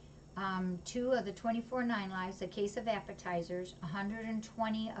 2 of the 24 9 Lives, a case of appetizers,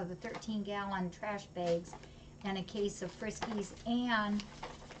 120 of the 13-gallon trash bags, and a case of Friskies, and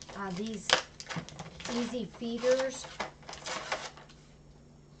these easy feeders.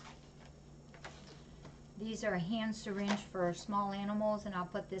 These are a hand syringe for small animals, and I'll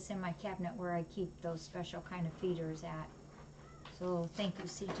put this in my cabinet where I keep those special kind of feeders at. So thank you,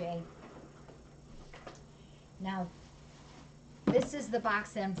 CJ. Now, this is the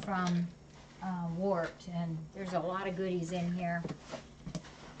box then from Warped, and there's a lot of goodies in here.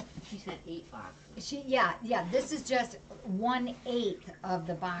 You sent 8 boxes. Yeah, this is just 1/8 of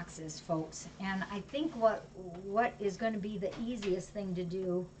the boxes, folks. And I think what is going to be the easiest thing to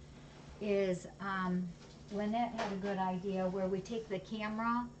do is, Lynette had a good idea where we take the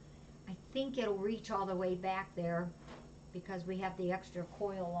camera. I think it'll reach all the way back there because we have the extra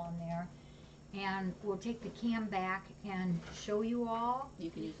coil on there. And we'll take the cam back and show you all. You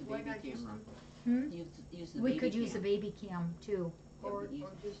can use the Why baby not just- camera. Use the We baby could use the cam. baby cam too. Or use-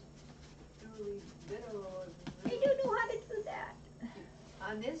 just do video. I don't know how to do that.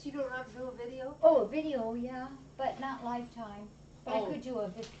 On this, you don't have to do a video? Oh, a video, yeah, but not lifetime. But I Oh. could do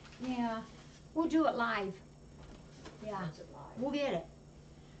a yeah. We'll do it live. Yeah, That's it live. we'll get it.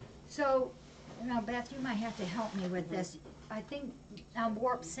 So, now Beth, you might have to help me with this. I think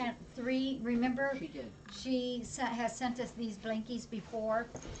Warp sent 3, remember? She did. She has sent us these blankies before,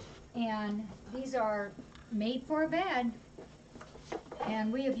 and these are made for a bed.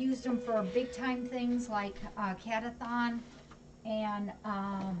 And we have used them for big time things like catathon and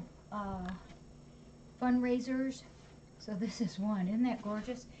fundraisers. So this is one. Isn't that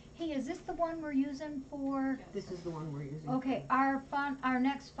gorgeous? Hey, is this the one we're using for? This is the one we're using. Okay, our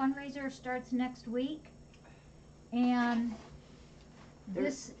next fundraiser starts next week, and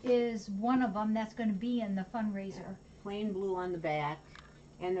this is one of them that's going to be in the fundraiser. Plain blue on the back,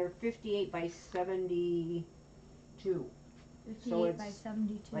 and they're 58 by 72. 58 by it's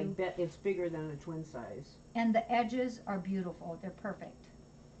 72. Like it's bigger than a twin size. And the edges are beautiful. They're perfect.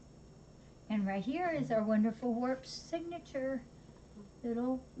 And right here is our wonderful Warp signature.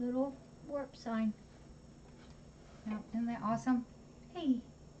 Little Warp sign. Now, isn't that awesome? Hey,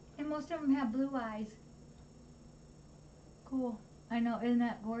 and most of them have blue eyes. Cool. I know, isn't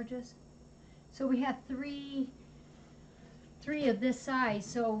that gorgeous? So we have three of this size,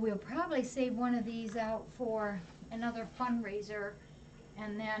 so we'll probably save one of these out for another fundraiser,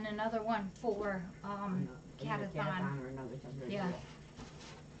 and then another one for Either catathon. or another fundraiser. Yeah.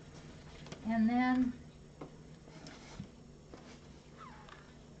 And then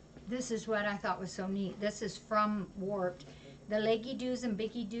this is what I thought was so neat. This is from Warped. The Leggy Doos and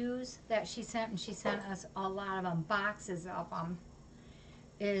Biggie Doos that she sent, and she sent us a lot of them, boxes of them,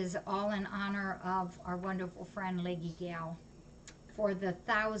 is all in honor of our wonderful friend Leggy Gal for the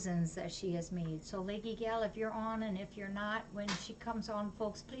thousands that she has made. So Leggy Gal, if you're on, and if you're not, when she comes on,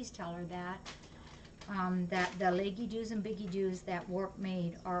 folks, please tell her that. That the Leggy Doos and Biggie Doos that Warp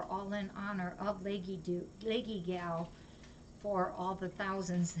made are all in honor of Leggy Gal for all the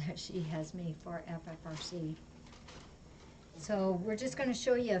thousands that she has made for FFRC. So we're just going to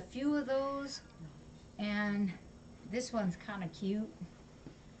show you a few of those, and this one's kind of cute.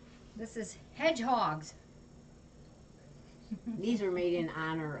 This is hedgehogs. These are made in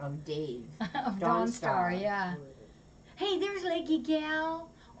honor of Dave. Of Dawnstar. Dawnstar, yeah. Hey, there's Leggy Gal.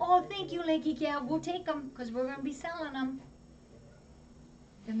 Oh, thank you, Leggy Gal. We'll take them because we're going to be selling them.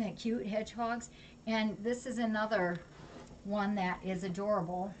 Isn't that cute, hedgehogs? And this is another one that is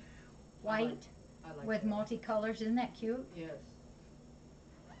adorable. White I like with that. multicolors. Isn't that cute? Yes.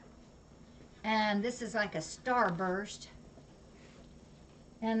 And this is like a starburst.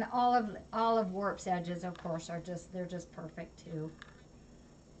 And all of Warp's edges, of course, they're just perfect too.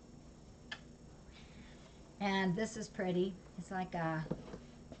 And this is pretty. It's like a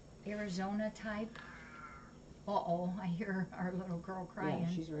Arizona type. Uh-oh, I hear our little girl crying.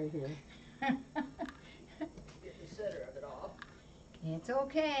 Yeah, she's right here. Get the center of it off. It's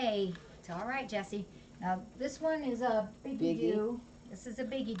okay. It's all right, Jessie. Now, this one is a Biggie Doo. This is a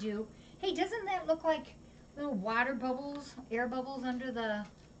Biggie Doo. Hey, doesn't that look like little water bubbles, air bubbles under the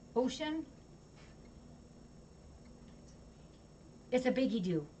ocean? It's a Biggie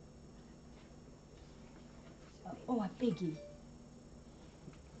Doo. Oh, a Biggie.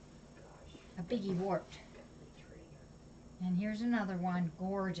 A Biggie Warped. And here's another one,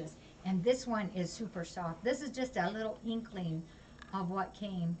 gorgeous. And this one is super soft. This is just a little inkling of what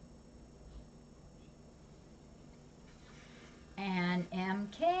came. And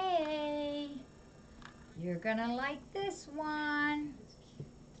MK, you're gonna like this one.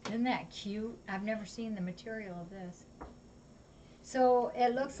 Isn't that cute? I've never seen the material of this. So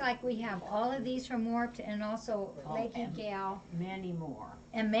it looks like we have all of these from Warped, and also Leggy Gal, Many more.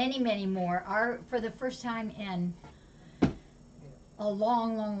 and many, many more. For the first time in a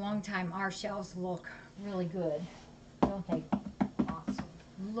long, long, long time, our shelves look really good, don't they? Awesome.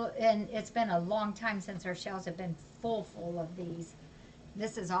 Look, and it's been a long time since our shelves have been full of these.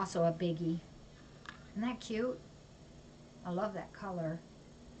 This is also a biggie. Isn't that cute? I love that color.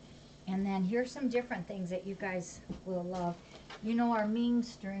 And then here's some different things that you guys will love. You know our Ming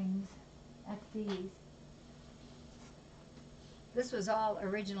strings. That's these. this was all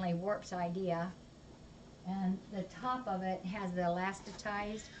originally Warp's idea. And the top of it has the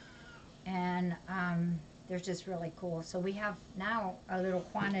elasticized, and they're just really cool. So we have now a little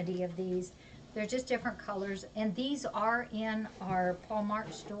quantity of these. They're just different colors, and these are in our Paul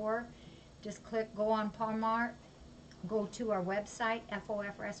Mart store. Just go on Paul Mart, go to our website,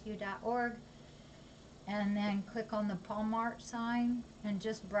 FFRSU.org, and then click on the Paul Mart sign and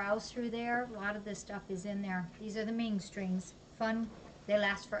just browse through there. A lot of this stuff is in there. These are the Ming strings. Fun, they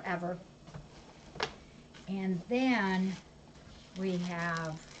last forever. And then we have,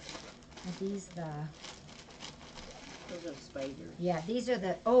 are these Those are spiders. yeah, these are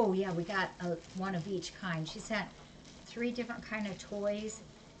the, oh yeah, we got one of each kind. She sent 3 different kind of toys,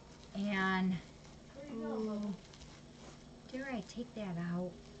 and, oh, dare I take that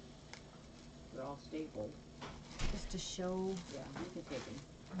out They're all stapled. just to show? Yeah, you can take them.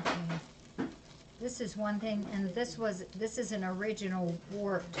 Okay. This is one thing, and this is an original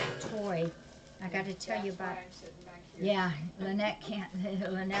Warped toy. I got to tell you about. That's why I'm sitting back here. Yeah, Lynette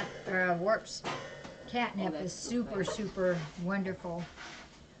can't. Warp's catnip is super, super wonderful,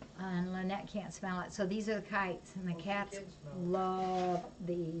 and Lynette can't smell it. So these are the kites, and the cats love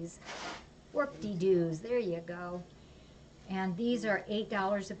these. Warp-de-doos, there you go. And these are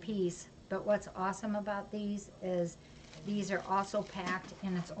 $8 a piece. But what's awesome about these is these are also packed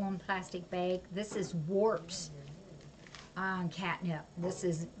in its own plastic bag. This is Warp's catnip. This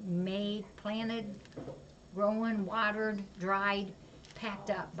is made, planted, grown, watered, dried, packed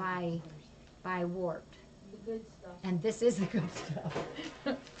up by Warped. The good stuff. And this is the good stuff.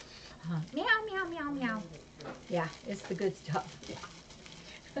 Meow, meow, meow, meow. Yeah, it's the good stuff.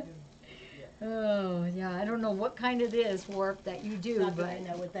 Oh, yeah, I don't know what kind it is, Warp, that you do, Not but. that I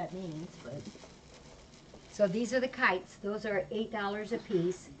know what that means, but So these are the kites. Those are $8 a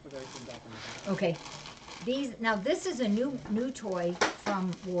piece. put everything back in the box. Okay. These, now this is a new toy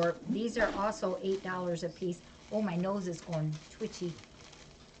from Warp. These are also $8 a piece. Oh, my nose is going twitchy.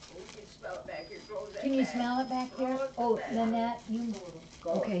 Oh, you can smell it back here. Close that Can you bag. smell it back here? Close the Oh, bag. Lynette, you,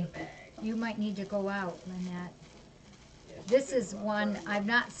 Close okay. the bag. You might need to go out, Lynette. This is one, I've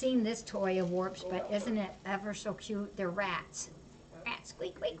not seen this toy of Warp's, but isn't it ever so cute? They're rats. Rats,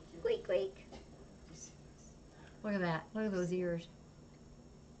 squeak, squeak, squeak, squeak. Look at that. Look at those ears.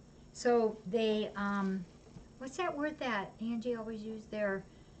 So they, what's that word that Angie always used there?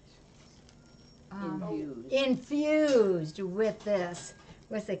 Infused. Infused with this,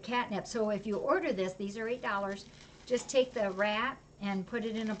 with the catnip. So if you order this, these are $8. Just take the rat and put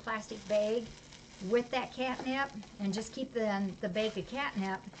it in a plastic bag with that catnip, and just keep the bag of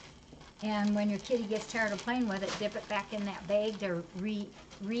catnip. And when your kitty gets tired of playing with it, dip it back in that bag to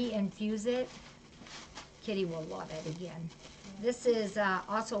re-infuse it. Kitty will love it again. This is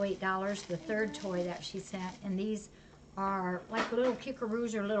also $8, the third toy that she sent, and these are like little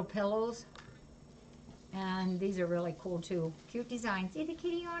kickaroos or little pillows. And these are really cool too. Cute design. See the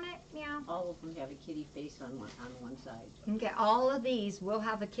kitty on it? Meow. All of them have a kitty face on one side. You can get all of these. Will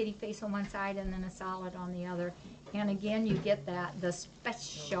have a kitty face on one side and then a solid on the other. And again, you get the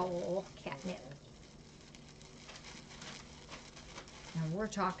special catnip. And we're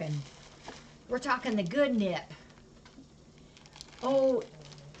talking the good nip. Oh,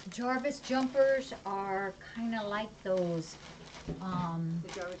 Jarvis jumpers are kind of like those. The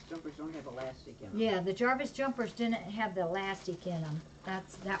Jarvis jumpers don't have elastic in them. Yeah, the Jarvis jumpers didn't have the elastic in them.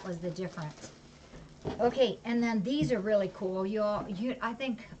 That was the difference. Okay, and then these are really cool. I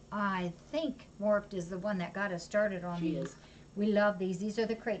think Warped is the one that got us started on She these. is. We love these. These are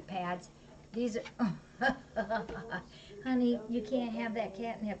the crate pads. These are, honey, you can't have that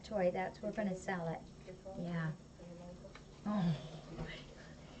catnip toy. We're gonna sell it. Yeah. Oh.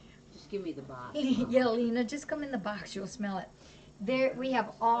 Just give me the box. Yeah, Lena, just come in the box. You'll smell it. There, we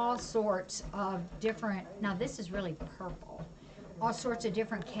have all sorts of different. Now this is really purple. All sorts of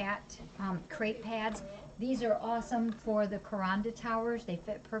different crate pads. These are awesome for the Coranda towers. They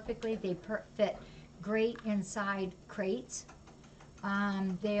fit perfectly. They fit great inside crates.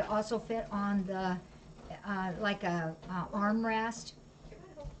 They also fit on the like a armrest,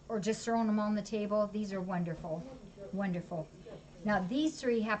 or just throwing them on the table. These are wonderful, wonderful. Now these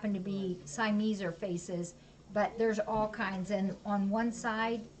 3 happen to be Siamese faces, but there's all kinds. And on one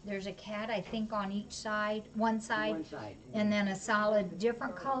side, there's a cat, I think, on each side, one side, One side. and then a solid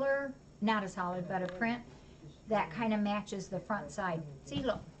different color, not a solid, but a print that kind of matches the front side. See,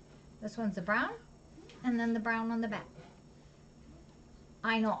 look, this one's the brown, and then the brown on the back.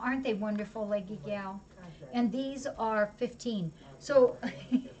 I know, aren't they wonderful, Leggy Gal? And these are 15. So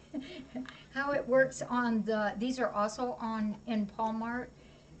how it works on these are also in Paul Mart.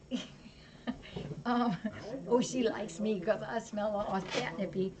 oh, she likes me because I smell all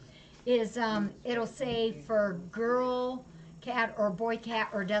catnipy, is it'll say for girl cat or boy cat,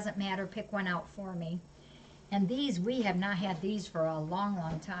 or doesn't matter, pick one out for me. And these, we have not had these for a long,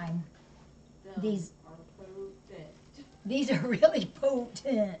 long time. These are potent. These are really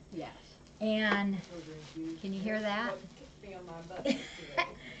potent. Yes. And Children use. can you hear that? Be on my butt today.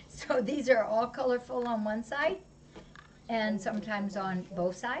 So these are all colorful on one side and sometimes on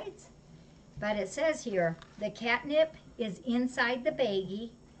both sides. But it says here, the catnip is inside the baggie.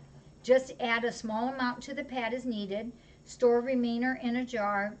 Just add a small amount to the pad as needed. Store remainder in a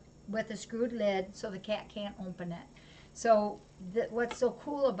jar with a screwed lid so the cat can't open it. So what's so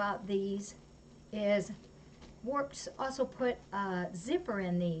cool about these is Warp's also put a zipper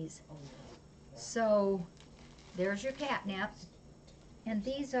in these. So there's your catnip. And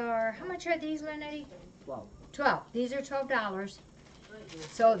these are, how much are these, Lynette? 12. 12. These are $12.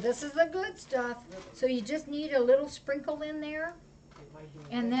 So this is the good stuff. So you just need a little sprinkle in there.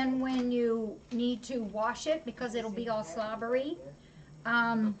 And then when you need to wash it, because it'll be all slobbery,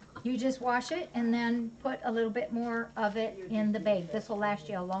 you just wash it and then put a little bit more of it in the bag. This will last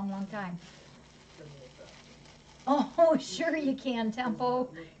you a long, long time. Oh, sure you can, Tempo.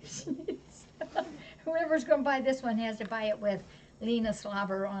 Whoever's going to buy this one has to buy it with Lena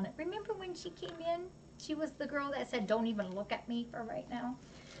Slobber on it. Remember when she came in? She was the girl that said, don't even look at me for right now.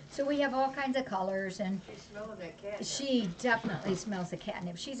 So we have all kinds of colors, and She's smelling that catnip. she definitely smells the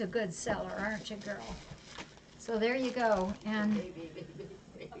catnip. She's a good seller, aren't you, girl? So there you go. And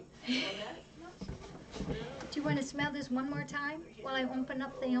do you want to smell this one more time while I open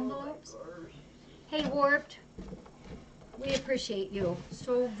up the envelopes? Hey, Warped, we appreciate you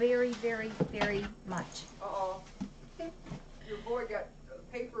so very, very, very much. Uh-oh. Your boy got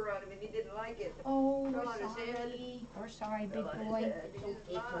paper on him and he didn't like it. Oh, Fell we're on his head. sorry. We're sorry, big Fell on his boy. head. He didn't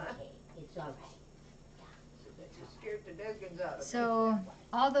It's mind. okay. It's all right. Just scared the Duggins out of him. So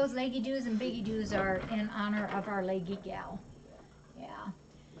all those leggy doos and biggie doos are in honor of our leggy gal. Yeah.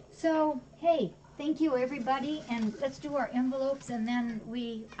 So, hey, thank you everybody, and let's do our envelopes, and then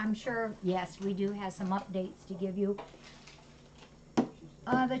I'm sure, yes, we do have some updates to give you.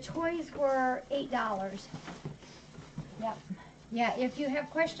 The toys were $8. Yep. Yeah, if you have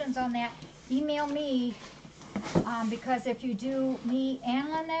questions on that, email me, because if you do me and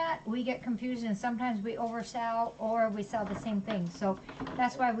Lynette, we get confused and sometimes we oversell or we sell the same thing. So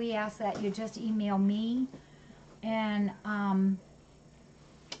that's why we ask that you just email me, and then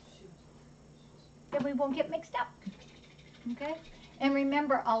we won't get mixed up. Okay? And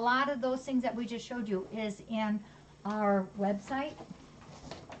remember, a lot of those things that we just showed you is in our website,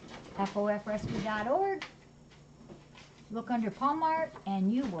 FFRC.org. Look under Palm Art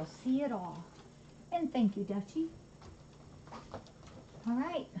and you will see it all. And thank you, Dutchie. All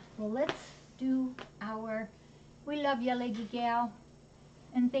right, well, let's do our, we love you, leggy gal.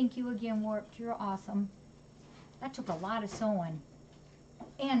 And thank you again, Warped. You're awesome. That took a lot of sewing.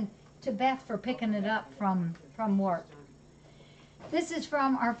 And to Beth for picking it up from Warped. This is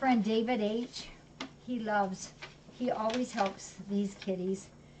from our friend David H. He always helps these kitties.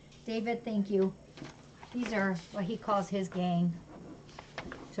 David, thank you. These are what he calls his gang.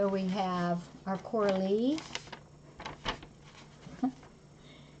 So we have our Coralie,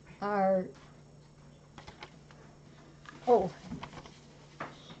 our, oh,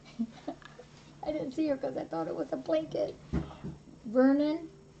 I didn't see her because I thought it was a blanket. Vernon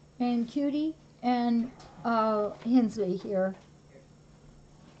and Cutie and Hensley here.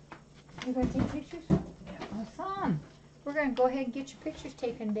 You gonna take pictures? Yeah. Awesome. We're gonna go ahead and get your pictures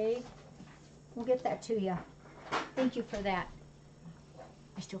taken, Dave. We'll get that to you. Thank you for that.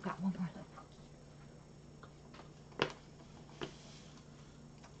 I still got one more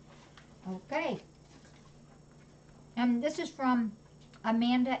look. Okay. And this is from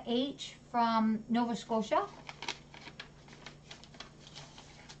Amanda H. from Nova Scotia.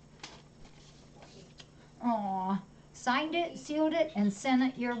 Aw. Signed it, sealed it, and sent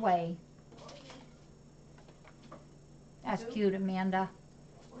it your way. That's cute, Amanda.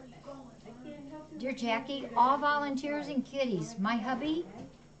 Dear Jackie, all volunteers and kitties. My hubby,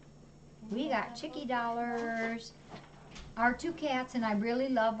 we got chickie dollars. Our two cats and I really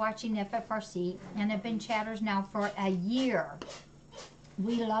love watching FFRC and have been chatters now for a year.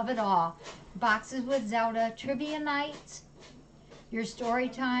 We love it all. Boxes with Zelda, trivia nights, your story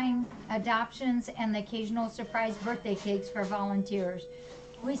time, adoptions, and the occasional surprise birthday cakes for volunteers.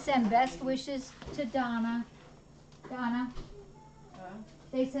 We send best wishes to Donna. Donna?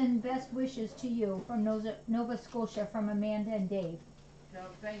 They send best wishes to you from Nova Scotia from Amanda and Dave. No,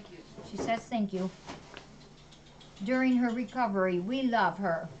 thank you. She says thank you. During her recovery, we love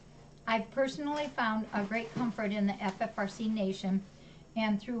her. I've personally found a great comfort in the FFRC Nation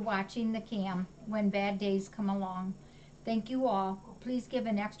and through watching the cam when bad days come along. Thank you all. Please give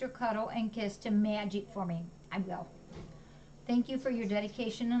an extra cuddle and kiss to Magic for me. I will. Thank you for your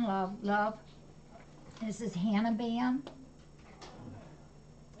dedication and love. Love. This is Hannah Bam.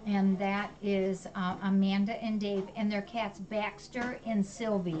 And that is Amanda and Dave and their cats Baxter and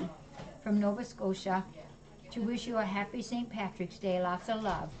Sylvie from Nova Scotia. To wish you a happy St. Patrick's Day. Lots of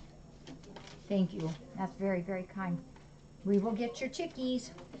love. Thank you. That's very, very kind. We will get your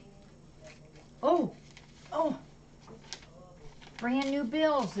chickies. Oh, brand new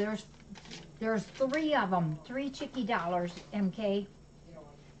bills. There's 3 of them. 3 chickie dollars, MK.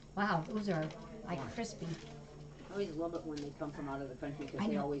 Wow, those are like crispy. I always love it when they come from out of the country I because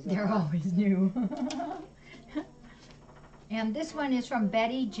they know, always they're are. always new. And this one is from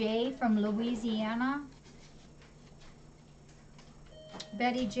Betty J. from Louisiana.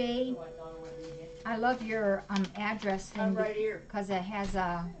 Betty J. I love your address thing. I'm right here. Because it has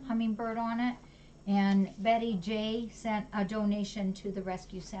a hummingbird on it. And Betty J. sent a donation to the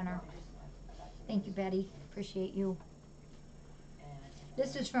rescue center. Thank you, Betty. Appreciate you.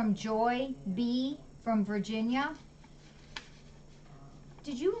 This is from Joy B. from Virginia.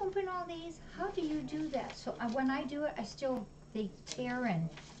 Did you open all these? How do you do that? So when I do it, they tear and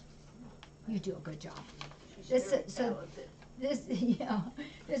you do a good job. This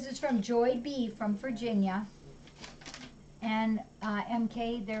is from Joy B. from Virginia. And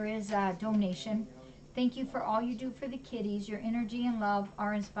MK, there is a donation. Thank you for all you do for the kiddies. Your energy and love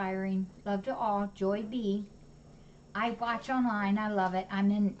are inspiring. Love to all. Joy B. I watch online. I love it. I'm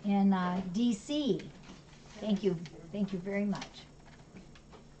in DC. Thank you. Thank you very much.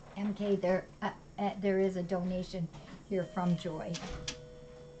 MK, there is a donation here from Joy.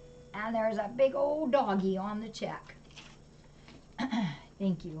 And there's a big old doggy on the check.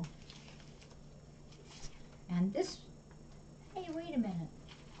 Thank you. And this, hey, wait a minute.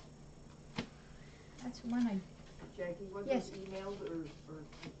 That's one Jackie, what Yes. those emails or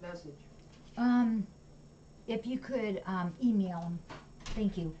message? if you could email them.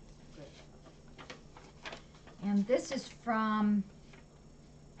 Thank you. And this is from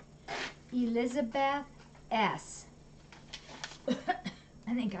Elizabeth S.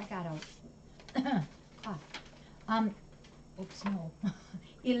 I think I got a cough. Oops, no.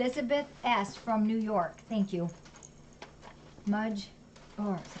 Elizabeth S. from New York. Thank you.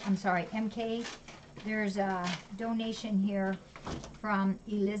 MK. There's a donation here from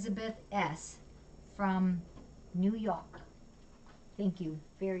Elizabeth S. from New York. Thank you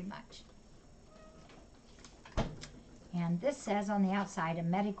very much. And this says on the outside, a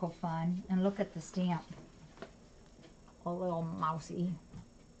medical fund, and look at the stamp. A little mousy.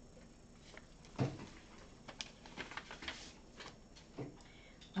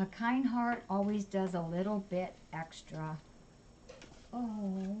 A kind heart always does a little bit extra.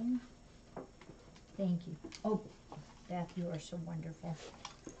 Oh, thank you. Oh, Beth, you are so wonderful.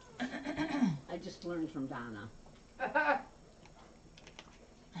 I just learned from Donna.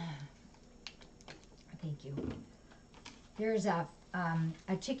 Thank you. There's a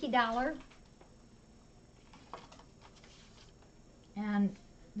chickie dollar. And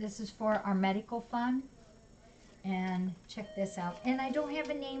this is for our medical fund. And check this out. And I don't have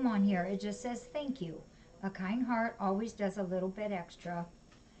a name on here. It just says thank you. A kind heart always does a little bit extra.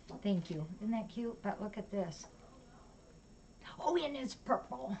 Thank you. Isn't that cute? But look at this. Oh, and it's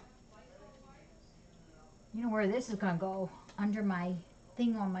purple. You know where this is going to go? Under my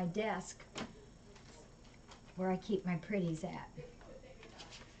thing on my desk. Where I keep my pretties at.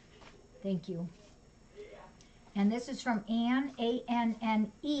 Thank you. And this is from Ann,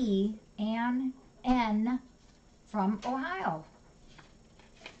 A-N-N-E, Ann N. from Ohio.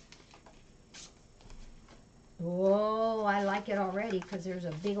 Whoa, I like it already because there's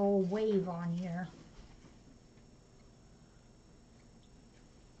a big old wave on here.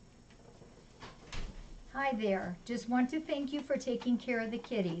 Hi there. Just want to thank you for taking care of the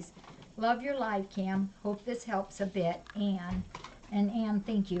kitties. Love your live cam. Hope this helps a bit. Ann. And Ann,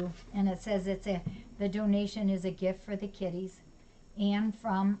 thank you. And it says the donation is a gift for the kitties. Ann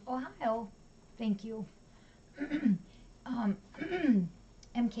from Ohio. Thank you.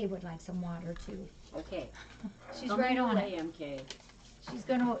 MK would like some water too. Okay. She's Come right your on way, it. MK.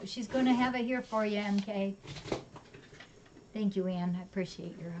 She's gonna have it here for you, MK. Thank you, Ann. I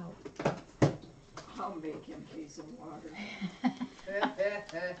appreciate your help. I'll make him taste some water.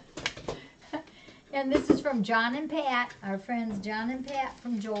 And this is from John and Pat, our friends John and Pat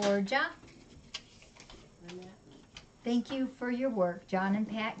from Georgia. Thank you for your work, John and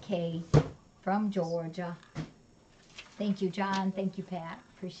Pat K. from Georgia. Thank you, John. Thank you, Pat.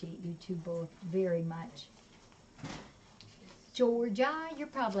 Appreciate you two both very much. Georgia, you're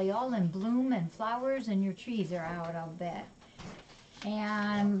probably all in bloom and flowers and your trees are out, I'll bet.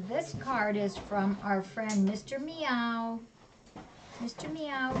 And this card is from our friend Mr. Meow. Mr.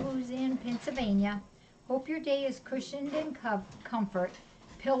 Meow, who's in Pennsylvania. Hope your day is cushioned in comfort,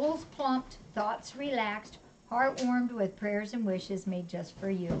 pillows plumped, thoughts relaxed, heart warmed with prayers and wishes made just for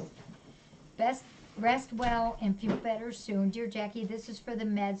you. Best rest well and feel better soon. Dear Jackie, this is for the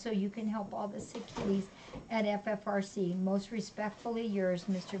med so you can help all the sick kitties at FFRC. Most respectfully yours,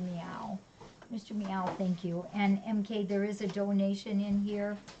 Mr. Meow. Mr. Meow, thank you. And MK, there is a donation in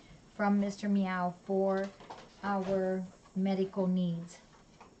here from Mr. Meow for our medical needs.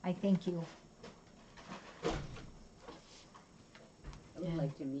 I thank you. I would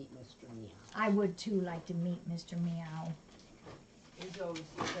like to meet Mr. Meow. I would too like to meet Mr. Meow. He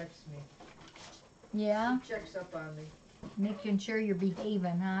texts me. Yeah, He checks up on me. making sure you're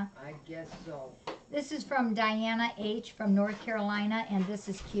behaving, huh? I guess so. This is from Diana H. from North Carolina, and this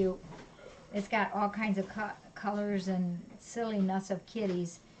is cute. It's got all kinds of colors and silliness of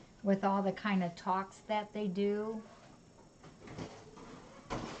kitties with all the kind of talks that they do.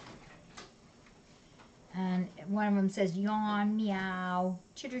 And one of them says, yawn, meow,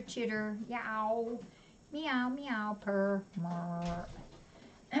 chitter, chitter, yow, meow, meow, purr, murr.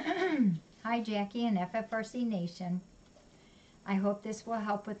 Hi, Jackie and FFRC Nation. I hope this will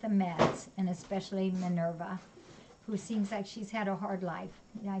help with the meds, and especially Minerva, who seems like she's had a hard life.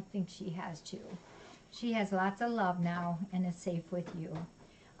 I think she has too. She has lots of love now and is safe with you.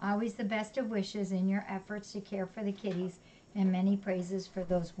 Always the best of wishes in your efforts to care for the kitties, and many praises for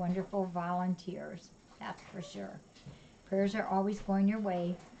those wonderful volunteers. That's for sure. Prayers are always going your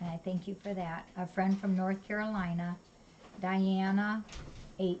way, and I thank you for that. A friend from North Carolina, Diana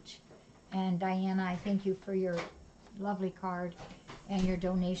H. And Diana, I thank you for your lovely card and your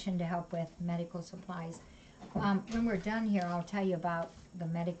donation to help with medical supplies. When we're done here, I'll tell you about the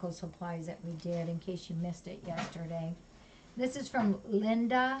medical supplies that we did in case you missed it yesterday. This is from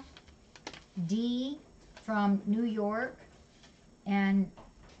Linda D. from New York. And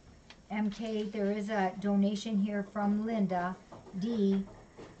MK, there is a donation here from Linda D.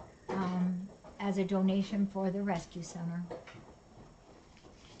 As a donation for the rescue center.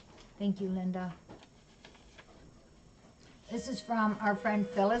 Thank you, Linda. This is from our friend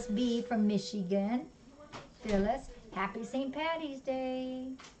Phyllis B. from Michigan. Phyllis, happy St. Patty's Day.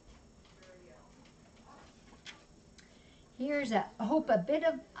 Here's hope a bit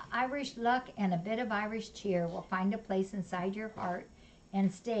of Irish luck and a bit of Irish cheer will find a place inside your heart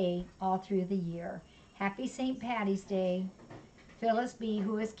and stay all through the year. Happy St. Patty's Day. Phyllis B.,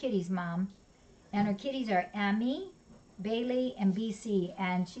 who is Kitty's mom. And her kitties are Emmy, Bailey, and BC.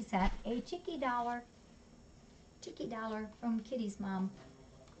 And she sent a Chicky dollar from Kitty's mom.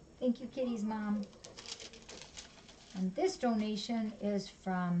 Thank you, Kitty's mom. And this donation is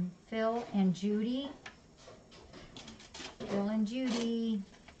from Phil and Judy. Phil and Judy.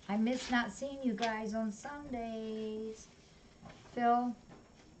 I miss not seeing you guys on Sundays. Phil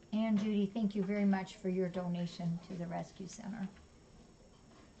and Judy, thank you very much for your donation to the Rescue Center.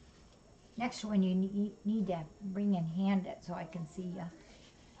 Next one, you need to bring and hand it so I can see you.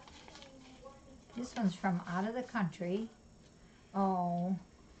 This one's from out of the country. Oh,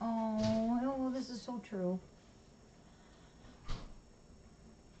 this is so true.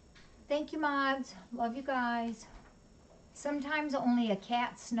 Thank you, mods. Love you guys. Sometimes only a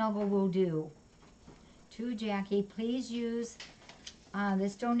cat snuggle will do. To Jackie, please use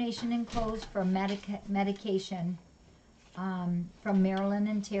this donation enclosed for medication from Marilyn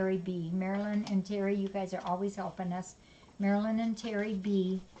and Terry B. Marilyn and Terry, you guys are always helping us. Marilyn and Terry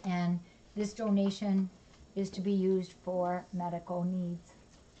B. And this donation is to be used for medical needs.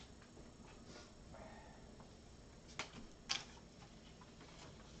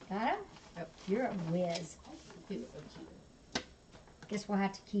 Got him? Yep. You're a whiz. Guess we'll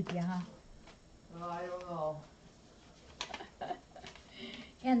have to keep you, huh? I don't know.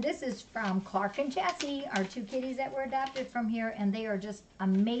 And this is from Clark and Jessie, our two kitties that were adopted from here, and they are just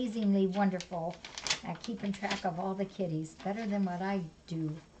amazingly wonderful at keeping track of all the kitties. Better than what I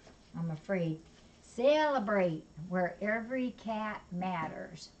do, I'm afraid. Celebrate where every cat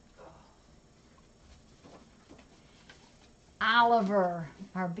matters. Oliver,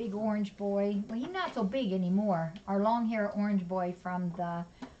 our big orange boy. Well, he's not so big anymore. Our long-haired orange boy from the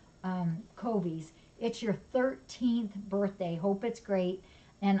Cobies. It's your 13th birthday. Hope it's great.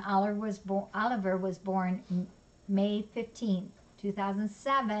 And Oliver was born May 15th,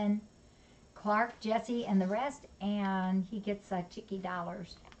 2007. Clark, Jesse, and the rest. And he gets Chicky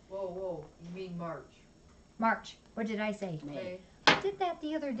dollars. Whoa, you mean March. March. What did I say? May. I did that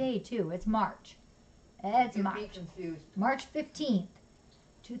the other day too. It's March. It's Get me March. confused. March 15th,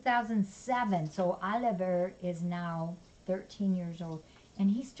 2007. So Oliver is now 13 years old. And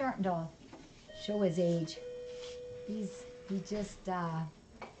he's starting to show his age. He just,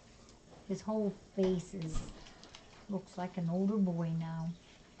 his whole face looks like an older boy now.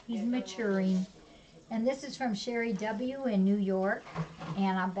 He's maturing. And this is from Sherry W. in New York.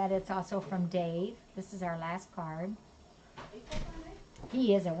 And I bet it's also from Dave. This is our last card.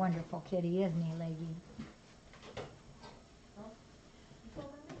 He is a wonderful kitty, isn't he, Leggy?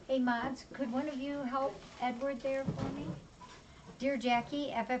 Hey, mods, could one of you help Edward there for me? Dear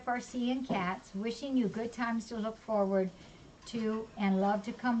Jackie, FFRC and Cats, wishing you good times to look forward to and love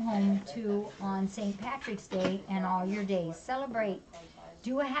to come home to on St. Patrick's Day and all your days. Celebrate.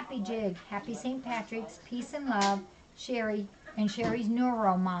 Do a happy jig. Happy St. Patrick's. Peace and love. Sherry and Sherry's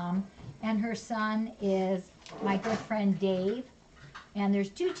neuro mom. And her son is my good friend Dave. And there's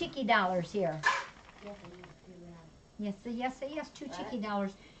 2 chicky dollars here. Yes, yes, 2 chicky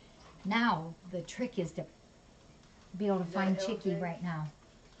dollars. Now, the trick is to be able to Is that find LJ? chicky right now.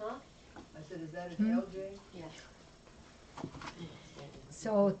 I said, is that an LJ?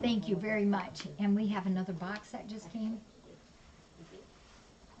 So thank you very much. And we have another box that just came.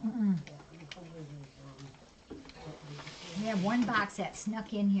 We have one box that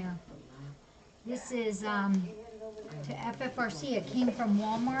snuck in here. This is to FFRC. It came from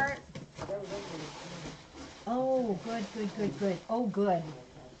Walmart. Oh, good. Oh, good.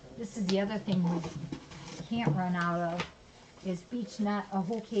 This is the other thing we can't run out of is beech nut, a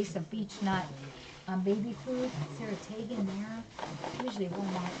whole case of beech nut baby food. Is there a tag in there? Usually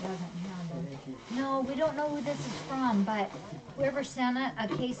Walmart doesn't have them. No, we don't know who this is from, but whoever sent it, a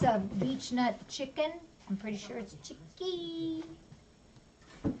case of beech nut chicken. I'm pretty sure it's chicky.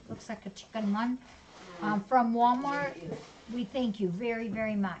 Looks like a chicken one. From Walmart. We thank you very,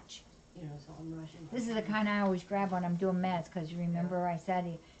 very much. This is the kind I always grab when I'm doing meds, because you remember I said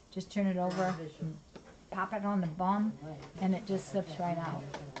you just turn it over, and pop it on the bum, and it just slips right out.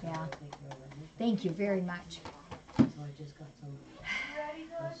 Yeah. Thank you very much.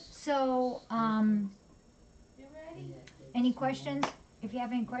 So, any questions? If you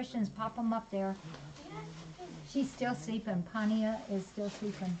have any questions, pop them up there. She's still sleeping. Pania is still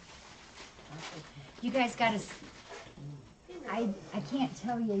sleeping. You guys got to... I can't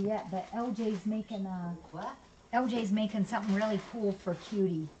tell you yet, but LJ's making LJ's making something really cool for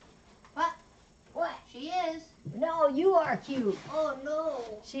Cutie. What? What? She is. No, you are cute. Oh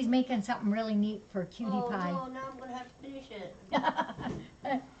no. She's making something really neat for Cutie Pie. Oh no, now I'm gonna have to finish it.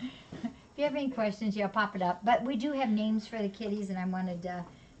 If you have any questions, yeah, pop it up. But we do have names for the kitties, and I wanted to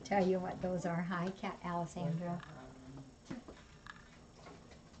tell you what those are. Hi, Cat Alessandra.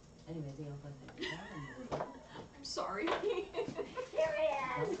 I'm sorry. Here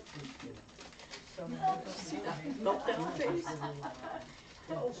it is. See that meltdown face?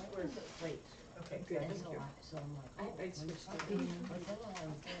 Okay, good. Thank you. I switched to the...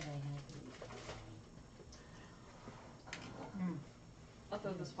 I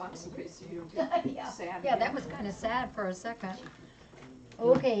thought this box in case you Yeah, sad. yeah, that was kind of sad for a second.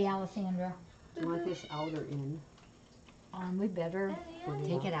 Okay, Alessandra. Do you want this out or in? We better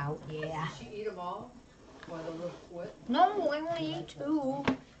take it out. Yeah. Did she eat them all? While the little split? No, I only ate 2.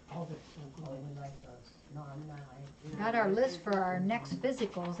 Got our list for our next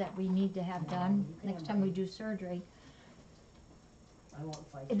physicals that we need to have done next time we do surgery.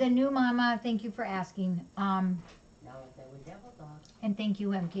 The new mama, thank you for asking. And thank you,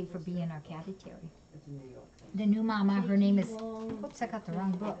 MK, for being our cadetary. The new mama, her name is, oops, I got the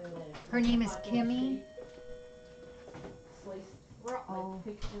wrong book. Her name is Kimmy. Oh,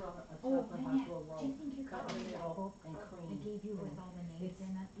 Lynette, do you think you got me that book I gave you with all the names in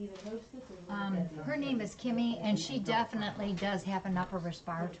it? Her name is Kimmy, and she definitely does have an upper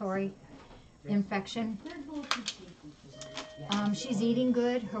respiratory infection. She's eating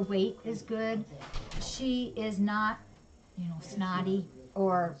good. Her weight is good. She is not, snotty,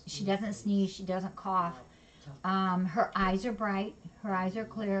 or she doesn't sneeze. She doesn't cough. Her eyes are bright. Her eyes are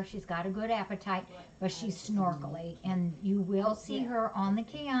clear. She's got a good appetite, but she's snorkely. And you will see her on the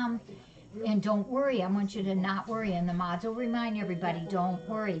cam. And don't worry. I want you to not worry. And the mods will remind everybody, don't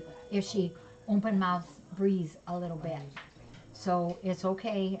worry if she open mouth breathes a little bit. So it's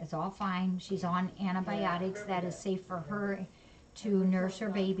okay. It's all fine. She's on antibiotics. That is safe for her to nurse her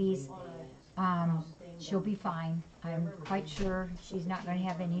babies. She'll be fine. I'm quite sure she's not going to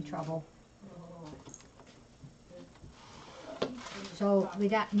have any trouble. So we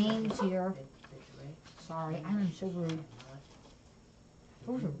got names here. Sorry, I'm so rude.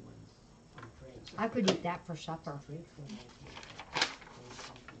 Those are I could eat that for supper.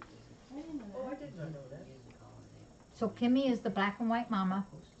 Oh, I did not know that. So Kimmy is the black and white mama.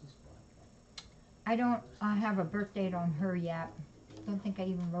 I don't have a birth date on her yet. Don't think I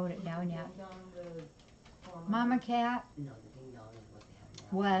even wrote it down yet. Mama Cat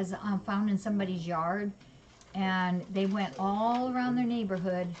was found in somebody's yard, and they went all around their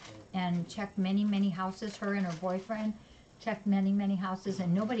neighborhood and checked many, many houses. Her and her boyfriend checked many, many houses,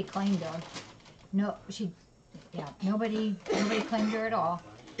 and nobody claimed her. No, nobody claimed her at all.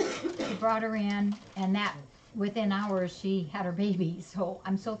 She brought her in, and that within hours she had her baby. So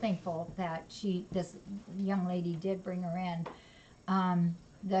I'm so thankful that this young lady did bring her in.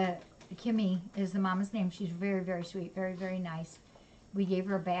 The Kimmy is the mama's name. She's very, very sweet, very, very nice. We gave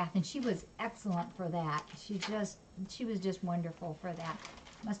her a bath, and she was excellent for that. She was just wonderful for that.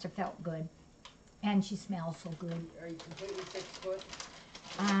 Must have felt good, and she smells so good. Are you completely 6 foot?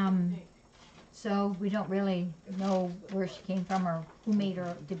 So we don't really know where she came from or who made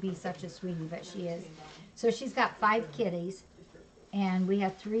her to be such a sweetie, but she is. So she's got 5 kitties, and we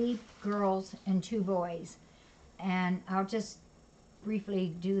have 3 girls and 2 boys. And I'll just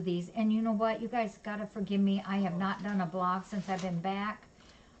briefly do these. And you know what? You guys got to forgive me. I have not done a blog since I've been back.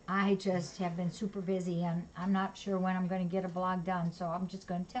 I just have been super busy, and I'm not sure when I'm going to get a blog done, so I'm just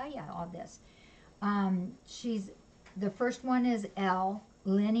going to tell you all this. The first one is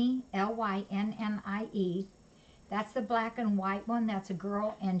Lynnie, Lynnie. That's the black and white one. That's a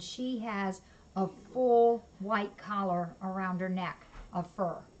girl, and she has a full white collar around her neck of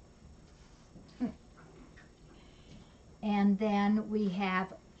fur. And then we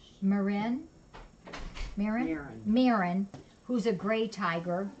have Marin, who's a gray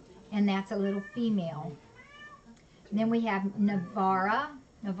tiger, and that's a little female. And then we have Navara,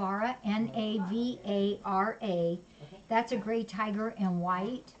 Navara. That's a gray tiger in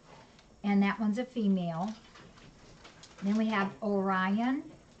white, and that one's a female. Then we have Orion.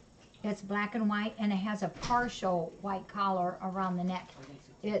 It's black and white, and it has a partial white collar around the neck.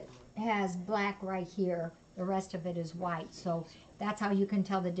 It has black right here. The rest of it is white. So that's how you can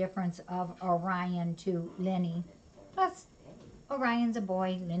tell the difference of Orion to Lynnie. Plus, Orion's a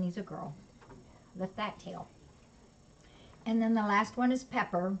boy, Lynnie's a girl. Lift that tail. And then the last one is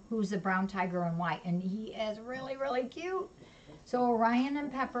Pepper, who's the brown tiger in white. And he is really, really cute. So Orion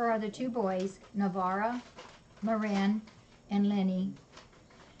and Pepper are the 2 boys. Navara, Marin, and Lynnie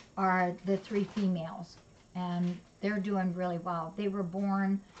are the 3 females. And they're doing really well. They were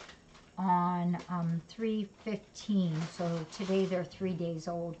born on 3/15, so today they're 3 days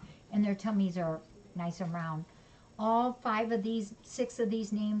old, and their tummies are nice and round. All 6 of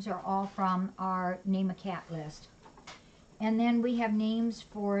these names are all from our Name a Cat list. And then we have names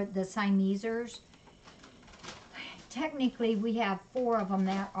for the Siamesers. Technically, we have 4 of them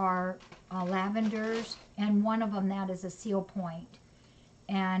that are lavenders, and 1 of them that is a seal point.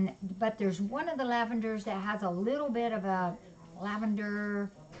 But there's one of the lavenders that has a little bit of a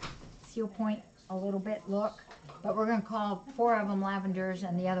lavender seal point, a little bit look, but we're going to call 4 of them lavenders,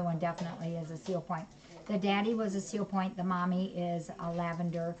 and the other one definitely is a seal point. The daddy was a seal point, the mommy is a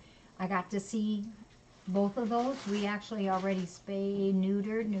lavender. I got to see both of those. We actually already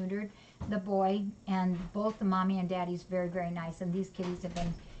neutered the boy, and both the mommy and daddy's very, very nice, and these kitties have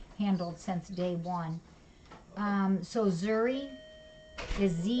been handled since day 1. So Zuri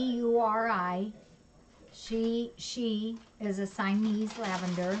is Zuri. She is a Siamese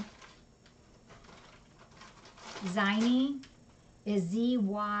lavender. Zyny is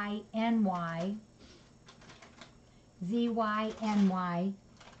Zyny. Zyny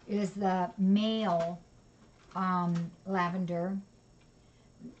is the male lavender.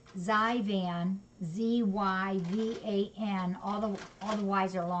 Zyvan, Zyvan, all the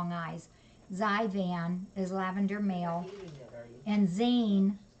Y's are long I's. Zyvan is lavender male. And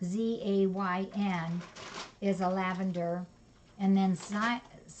Zane, Zayn, is a lavender. And then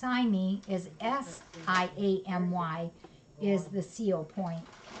Siamy is Siamy, is the seal point,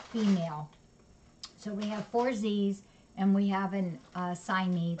 female. So we have 4 Z's, and we have a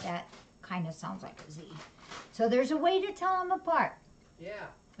Siamy that kind of sounds like a Z. So there's a way to tell them apart. Yeah.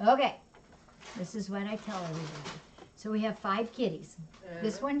 Okay, this is what I tell everybody. So we have 5 kitties.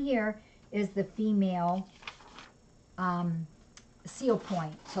 This one here is the female seal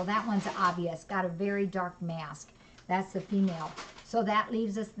point. So that one's obvious, got a very dark mask. That's the female. So that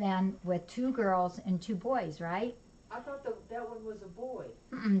leaves us then with 2 girls and 2 boys, right? I thought that one was a boy.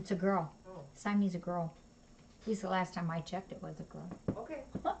 It's a girl. Oh. Siamese a girl. At least the last time I checked it was a girl. Okay.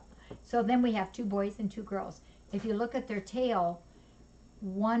 So then we have 2 boys and 2 girls. If you look at their tail,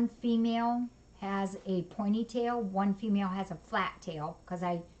 one female has a pointy tail, one female has a flat tail, because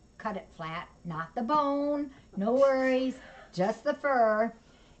I cut it flat, not the bone, no worries, just the fur.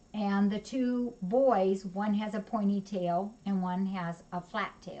 And the two boys, one has a pointy tail and one has a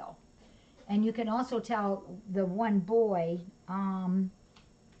flat tail. And you can also tell the one boy,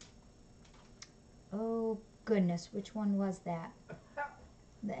 oh goodness, which one was that?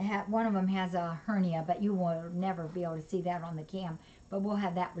 One of them has a hernia, but you will never be able to see that on the cam. But we'll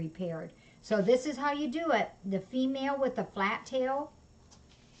have that repaired. So this is how you do it. The female with the flat tail,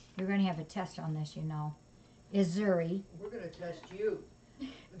 you're going to have a test on this, you know, is Zuri. We're gonna test you.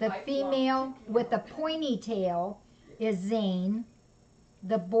 The female with the pointy tail is Zane.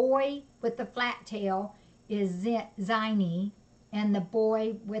 The boy with the flat tail is Ziny. And the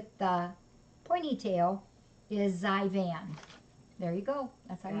boy with the pointy tail is Zyvan. There you go.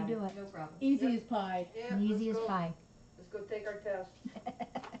 That's how you do it. No problem. Easy Yep. as pie. Yeah, Easy let's as go. pie. Let's go take our test.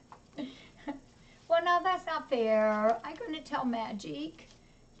 Well, no, that's not fair. I'm going to tell Magic.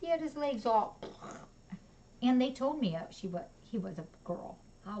 He had his legs all... And they told me he was a girl.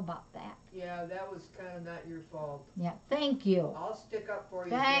 How about that? Yeah, that was kind of not your fault. Yeah, thank you. I'll stick up for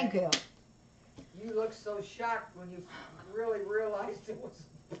you. Thank Jack. you. You looked so shocked when you really realized it was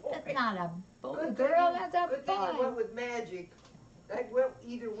a boy. That's not a boy, Good thing girl, you- that's a Good thing you boy. went with Magic. That went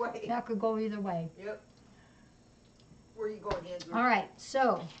either way. That could go either way. Yep. Where are you going, Andrew? All right,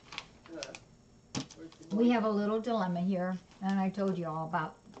 so Where's the we boy? have a little dilemma here, and I told you all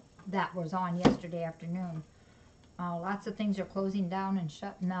about that was on yesterday afternoon. Lots of things are closing down and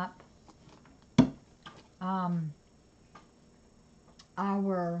shutting up.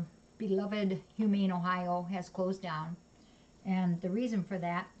 Our beloved Humane Ohio has closed down, and the reason for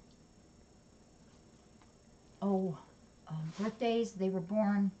that, birthdays, they were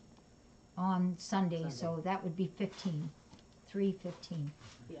born on Sunday, so that would be 15, 3/15.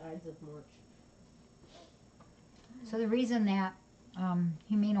 The Ides of March. So the reason that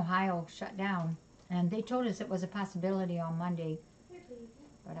Humane Ohio shut down, and they told us it was a possibility on Monday,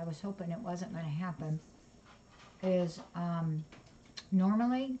 but I was hoping it wasn't going to happen, is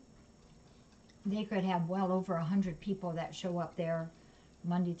normally they could have well over 100 people that show up there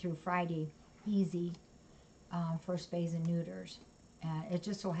Monday through Friday, easy, for spays and neuters. And it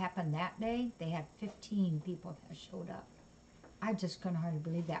just so happened that day they had 15 people that showed up. I just couldn't hardly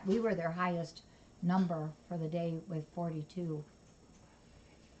believe that. We were their highest number for the day with 42.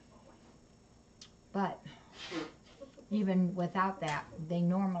 But even without that, they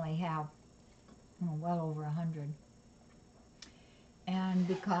normally have well over 100. And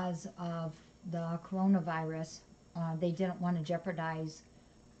because of the coronavirus, they didn't want to jeopardize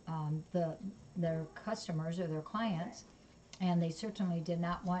their customers or their clients, and they certainly did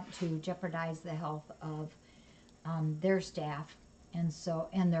not want to jeopardize the health of their staff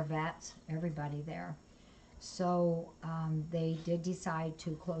and their vets, everybody there. So they did decide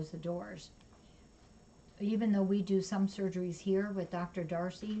to close the doors. Even though we do some surgeries here with Dr.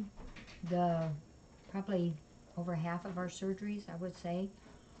 Darcy, probably over half of our surgeries, I would say,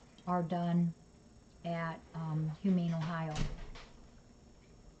 are done at Humane Ohio.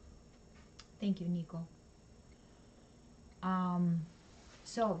 Thank you, Nico.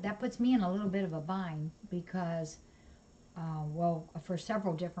 So that puts me in a little bit of a bind because, for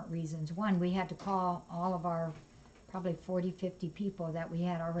several different reasons. One, we had to call all of our probably 40, 50 people that we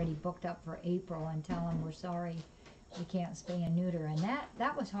had already booked up for April and tell them we're sorry, we can't spay and neuter. And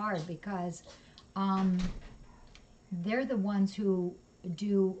that was hard because they're the ones who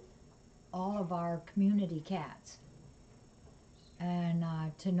do all of our community cats. And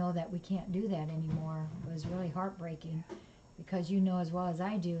to know that we can't do that anymore was really heartbreaking, because you know as well as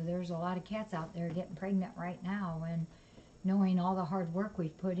I do, there's a lot of cats out there getting pregnant right now, and knowing all the hard work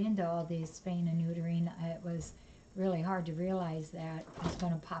we've put into all these spaying and neutering, it was really hard to realize that it's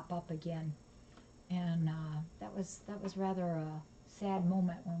going to pop up again. And that was rather a sad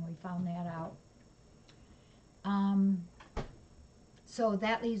moment when we found that out. So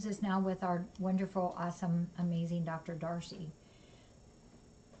that leaves us now with our wonderful, awesome, amazing Dr. Darcy.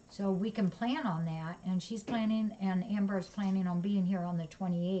 So we can plan on that, and she's planning, and Amber is planning on being here on the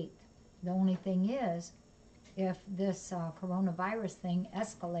 28th. The only thing is, if this coronavirus thing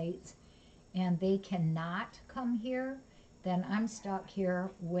escalates and they cannot come here, then I'm stuck here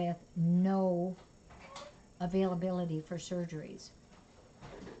with no availability for surgeries.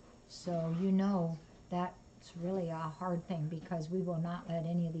 So you know that's really a hard thing, because we will not let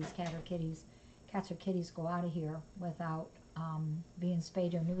any of these cats or kitties go out of here without being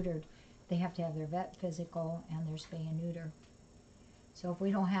spayed or neutered. They have to have their vet physical and their spay and neuter. So if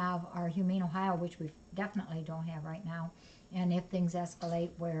we don't have our Humane Ohio, which we definitely don't have right now, and if things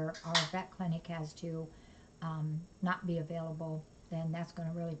escalate where our vet clinic has to not be available, then that's going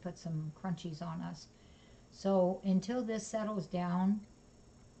to really put some crunchies on us. So until this settles down,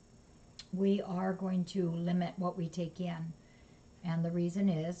 we are going to limit what we take in. And the reason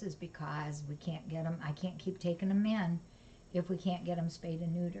is because we can't get them, I can't keep taking them in if we can't get them spayed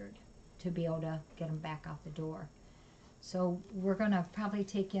and neutered to be able to get them back out the door. So we're going to probably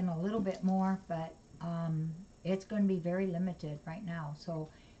take in a little bit more, but it's going to be very limited right now. So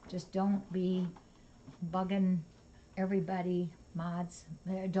just don't be bugging everybody, mods.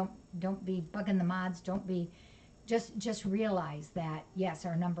 Don't be bugging the mods. Don't be, just realize that, yes,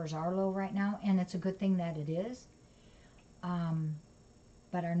 our numbers are low right now, and it's a good thing that it is.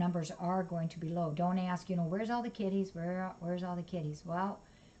 But our numbers are going to be low. Don't ask, where's all the kitties? Where's all the kitties? Well,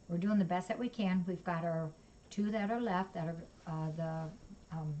 we're doing the best that we can. We've got our 2 that are left, that are the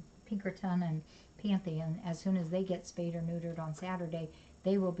Pinkerton and Pantheon. As soon as they get spayed or neutered on Saturday,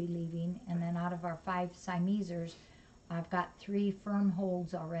 they will be leaving. And then out of our 5 Siamesers, I've got 3 firm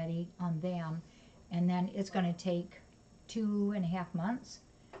holds already on them. And then it's going to take 2.5 months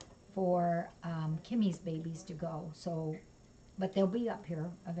for Kimmy's babies to go. So, but they'll be up here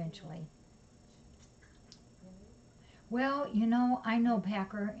eventually. Well, I know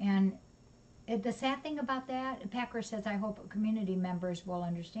Packer, and the sad thing about that, Packer says, I hope community members will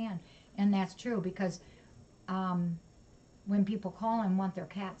understand. And that's true, because when people call and want their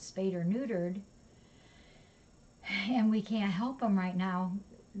cats spayed or neutered, and we can't help them right now,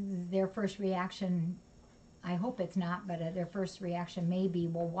 their first reaction, I hope it's not, but their first reaction may be,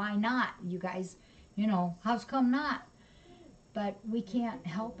 well, why not? You guys, how's come not? But we can't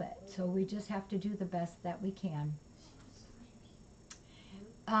help it, so we just have to do the best that we can.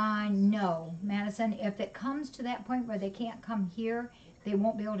 No, Madison, if it comes to that point where they can't come here, they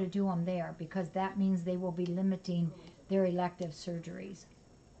won't be able to do them there, because that means they will be limiting their elective surgeries.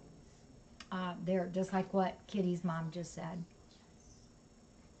 They're just like what Kitty's mom just said.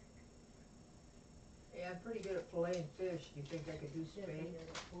 Yeah, I'm pretty good at filleting fish. Do you think I could do spay?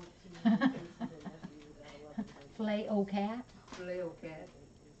 Fillet o cat? Filet o cat.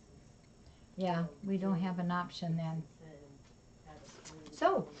 Yeah, we don't have an option then.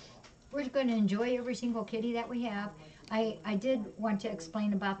 So, we're going to enjoy every single kitty that we have. I did want to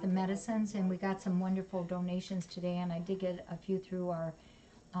explain about the medicines, and we got some wonderful donations today, and I did get a few through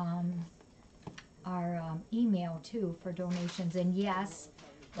our email too for donations. And yes,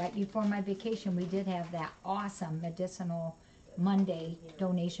 right before my vacation, we did have that awesome Medicinal Monday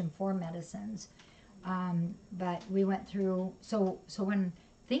donation for medicines. But we went through, so when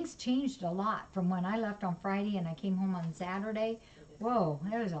things changed a lot from when I left on Friday and I came home on Saturday, whoa,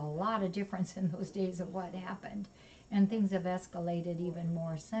 there's a lot of difference in those days of what happened. And things have escalated even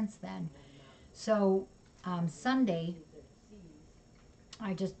more since then. So Sunday,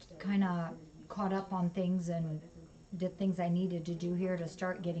 I just kind of caught up on things and did things I needed to do here to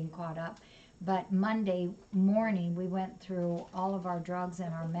start getting caught up. But Monday morning, we went through all of our drugs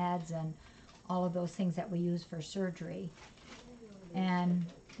and our meds and all of those things that we use for surgery. And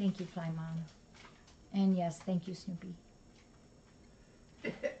thank you, Fly Mom. And yes, thank you, Snoopy.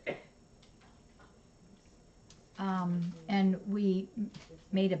 And we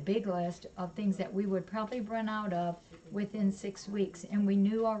made a big list of things that we would probably run out of within 6 weeks. And we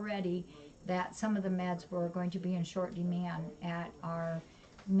knew already that some of the meds were going to be in short demand at our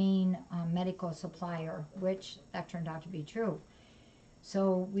main medical supplier, which that turned out to be true.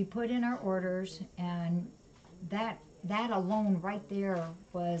 So we put in our orders, and that alone right there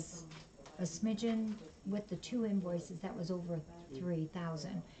was a smidgen with the 2 invoices. That was over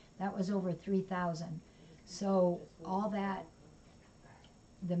 3,000. That was over 3,000. So all that,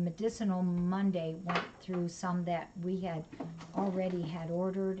 the Medicinal Monday went through some that we had already had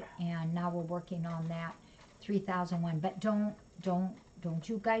ordered, and now we're working on that 3,001. But don't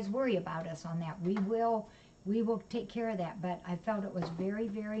you guys worry about us on that. We will take care of that. But I felt it was very,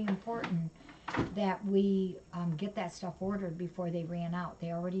 very important that we get that stuff ordered before they ran out.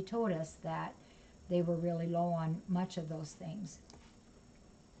 They already told us that they were really low on much of those things.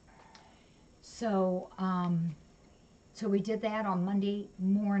 So, so we did that on Monday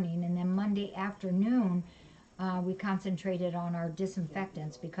morning, and then Monday afternoon, we concentrated on our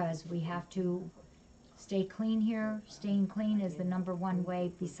disinfectants, because we have to stay clean here. Staying clean is the #1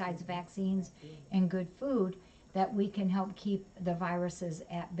 way, besides vaccines and good food, that we can help keep the viruses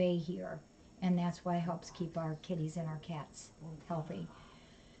at bay here. And that's why it helps keep our kitties and our cats healthy.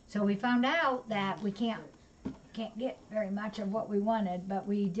 So we found out that we can't get very much of what we wanted, but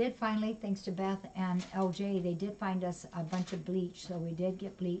we did finally, thanks to Beth and LJ, they did find us a bunch of bleach, so we did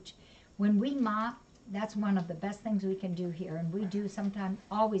get bleach. When we mop, that's one of the best things we can do here, and we do sometimes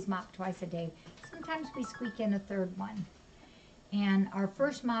always mop twice a day. Sometimes we squeak in a third one. And our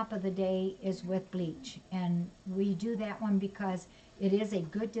first mop of the day is with bleach. And we do that one because it is a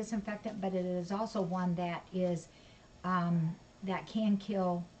good disinfectant, but it is also one that is, that can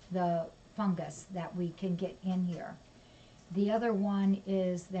kill the fungus that we can get in here. The other one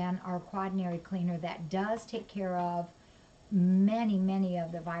is then our quaternary cleaner that does take care of many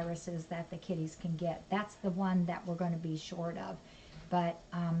of the viruses that the kitties can get. That's the one that we're going to be short of. But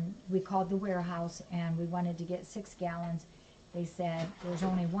we called the warehouse and we wanted to get 6 gallons. They said there's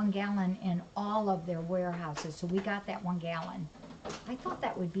only 1 gallon in all of their warehouses, so we got that 1 gallon. I thought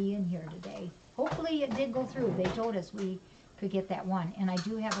that would be in here today. Hopefully it did go through. They told us we could get that one, and I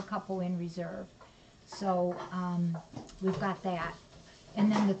do have a couple in reserve. So we've got that.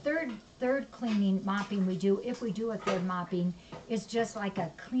 And then the third cleaning, mopping we do, if we do a third mopping, is just like a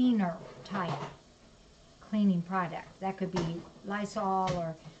cleaner type cleaning product. That could be Lysol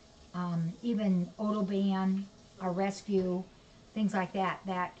or even Odoban or Rescue, things like that.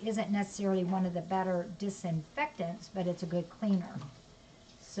 That isn't necessarily one of the better disinfectants, but it's a good cleaner.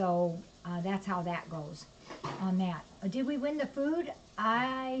 So that's how that goes on that. Did we win the food?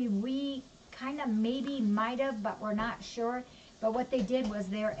 We kind of maybe might have, but we're not sure. But what they did was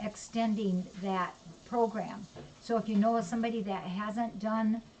they're extending that program. So if you know of somebody that hasn't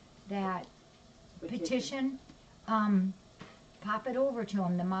done that petition, pop it over to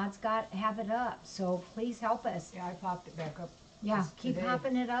them. The mods have it up. So please help us. Yeah, I popped it back up. Yeah, Just keep today.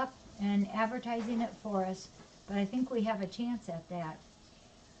 popping it up and advertising it for us. But I think we have a chance at that.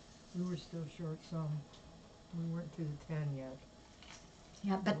 We were still short some. We weren't to the 10 yet.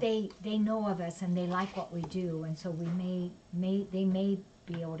 Yeah, but they know of us and they like what we do, and so they may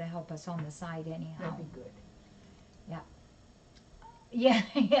be able to help us on the side anyhow. That'd be good. Yeah,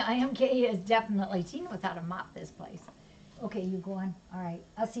 yeah, IMK is definitely, she knows how to mop this place. Okay, you go on. All right,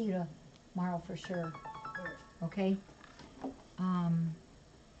 I'll see you tomorrow for sure. Okay?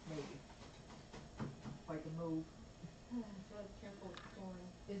 Maybe. If I can move. Careful with pouring.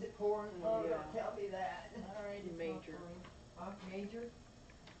 Is it pouring? Oh, Yeah. don't tell me that. All right, it's not Major. pouring. Major?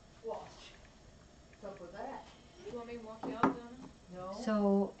 Watch. What's up with that? You want me to walk you out, Donna? No?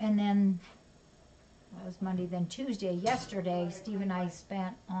 So, and then, that was Monday, then Tuesday, yesterday, Steve and I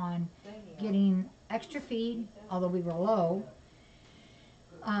spent on getting extra feed, although we were low,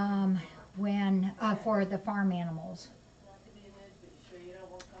 for the farm animals. Not to be a nit, but you sure you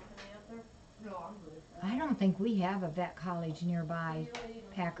don't want company out there? No, I'm good. I don't think we have a vet college nearby,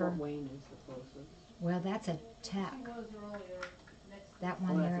 Packer. Fort Wayne is the closest. Well, that's a tech. She was earlier, next to That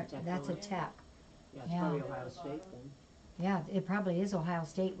Oh, one that's there, a tech that's a college. tech. Yeah, it's Yeah. probably Ohio State then, Yeah, it probably is Ohio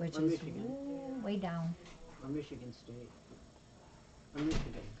State, which Or is Michigan. way down. or Michigan State. Or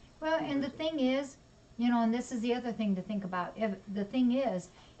Michigan. Well, and the thing is, and this is the other thing to think about.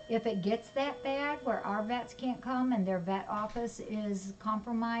 If it gets that bad where our vets can't come and their vet office is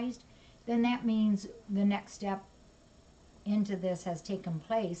compromised, then that means the next step into this has taken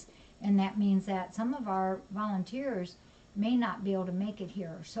place, and that means that some of our volunteers may not be able to make it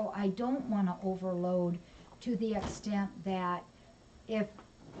here. So I don't want to overload to the extent that if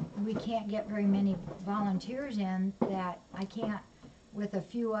we can't get very many volunteers in, that I can't, with a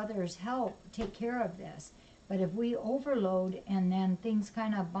few others' help, take care of this. But if we overload and then things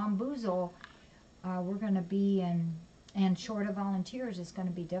kind of bamboozle, we're going to be and short of volunteers, it's going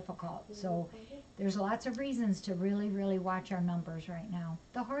to be difficult. So there's lots of reasons to really watch our numbers right now.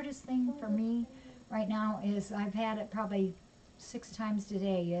 The hardest thing for me right now is, I've had it probably 6 times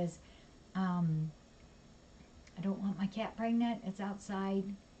today, is I don't want my cat pregnant. It's outside.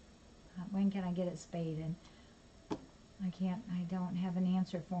 When can I get it spayed? And I don't have an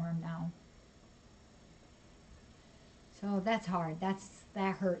answer for him now. So that's hard. That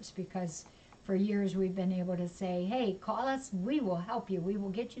hurts, because for years we've been able to say, hey, call us, we will help you. We will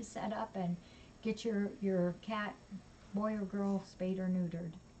get you set up and get your cat, boy or girl, spayed or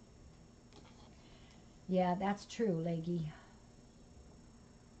neutered. Yeah, that's true, Leggy.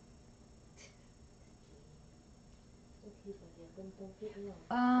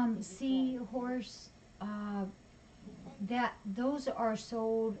 Seahorse, those are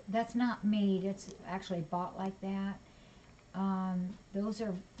sold, that's not made, it's actually bought like that.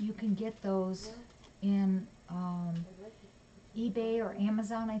 You can get those in eBay or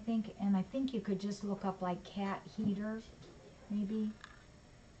Amazon, I think, and I think you could just look up like cat heater, maybe.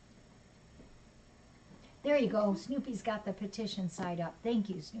 There you go, Snoopy's got the petition side up. Thank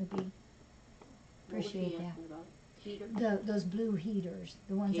you, Snoopy. Appreciate that. Heater? Those blue heaters,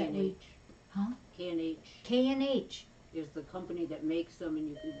 the ones that we, K&H. huh? K&H K&H. is the company that makes them,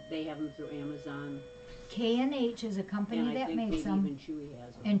 and they have them through Amazon. K&H is a And company I that think makes maybe them, even Chewy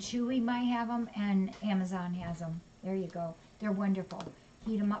has them. and Chewy might have them, and Amazon has them. There you go. They're wonderful.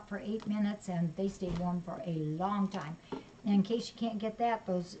 Heat them up for 8 minutes and they stay warm for a long time. And in case you can't get that,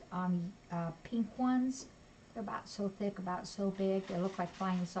 those pink ones, they're about so thick, about so big. They look like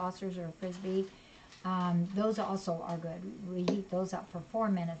flying saucers or a Frisbee. Those also are good. We heat those up for 4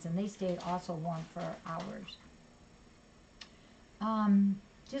 minutes and they stay also warm for hours.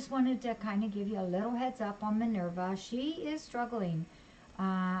 Just wanted to kind of give you a little heads up on Minerva. She is struggling.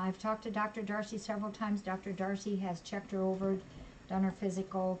 I've talked to Dr. Darcy several times. Dr. Darcy has checked her over, done her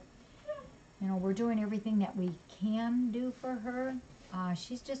physical. You know, we're doing everything that we can do for her.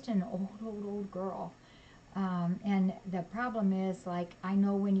 She's just an old girl. And the problem is, like, I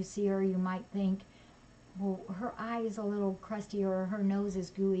know when you see her, you might think, well, her eye is a little crusty, or her nose is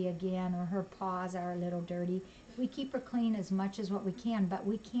gooey again, or her paws are a little dirty. We keep her clean as much as what we can, but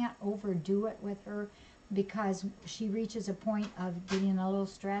we can't overdo it with her because she reaches a point of getting a little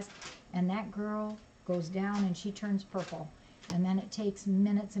stressed, and that girl goes down and she turns purple. And then it takes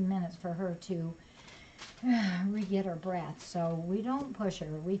minutes and minutes for her to re-get her breath. So we don't push her.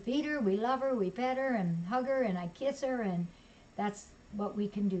 We feed her, we love her, we pet her and hug her, and I kiss her, and that's what we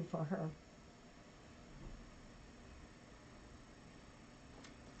can do for her.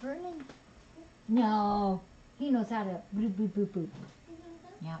 Vernon? No. He knows how to boop, boop, boop, boop.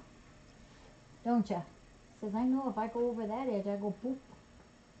 Yeah. Don't ya? Says, I know if I go over that edge, I go boop.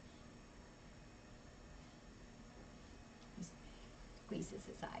 He squeezes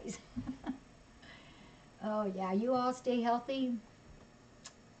his eyes. Oh, yeah. You all stay healthy.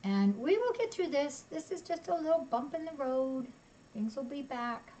 And we will get through this. This is just a little bump in the road. Things will be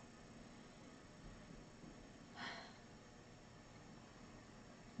back.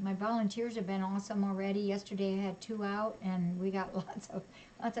 My volunteers have been awesome already. Yesterday I had 2 out, and we got lots of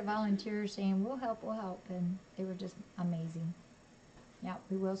volunteers saying, we'll help, and they were just amazing. Yeah,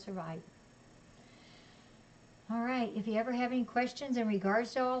 we will survive. All right, if you ever have any questions in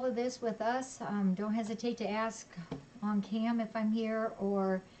regards to all of this with us, don't hesitate to ask on cam if I'm here,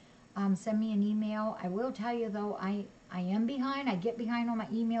 or send me an email. I will tell you, though, I am behind. I get behind on my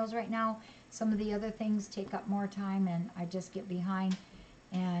emails right now. Some of the other things take up more time, and I just get behind.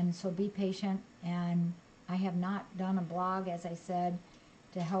 And so be patient. And I have not done a blog, as I said,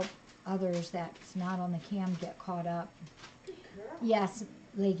 to help others that's not on the cam get caught up. Good girl. Yes,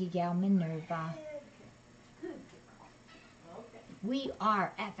 Leggy Gal Minerva. Good girl. Okay. We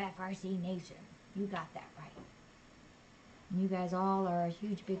are FFRC Nation. You got that right. And you guys all are a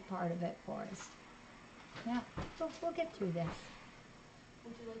huge, big part of it for us. Yeah, we'll get through this.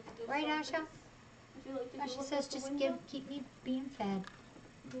 Would you like to go Right, someplace? Asha? Would you like to go Asha look says out the just window? keep me being fed.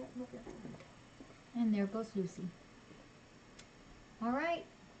 Yeah, look at that. And there goes Lucy. All right.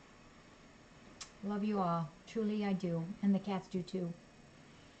 Love you all. Truly I do. And the cats do too.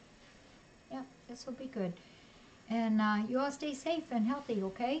 Yep, this will be good. And you all stay safe and healthy,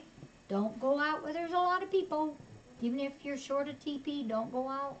 okay? Don't go out where there's a lot of people. Even if you're short of TP, don't go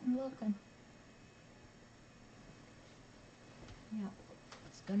out and looking. Yeah,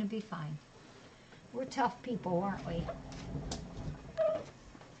 it's going to be fine. We're tough people, aren't we?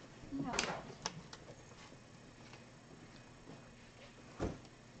 Yeah.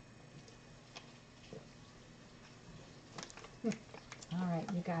 All right,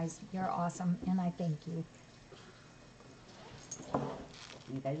 you guys, you're awesome, and I thank you.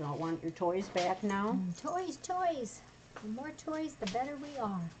 You guys all want your toys back now? Toys, toys. The more toys, the better we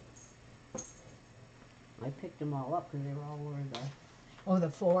are. I picked them all up because they were all over the Oh, the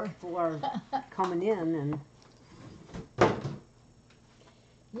floor. floor coming in, and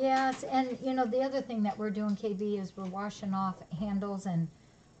Yes, and you know, the other thing that we're doing, KB, is we're washing off handles and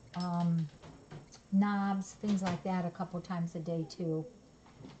knobs, things like that, a couple times a day too.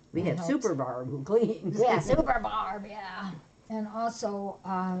 we That have helps. Super Barb who cleans. Yeah, Super Barb, yeah. And also,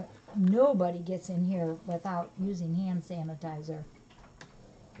 nobody gets in here without using hand sanitizer.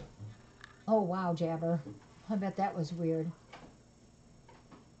 Oh, wow, Jabber. I bet that was weird.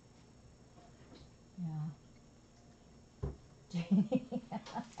 Yeah.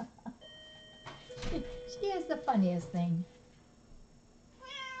 She has the funniest thing.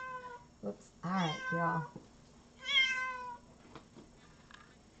 Whoops. All right, y'all.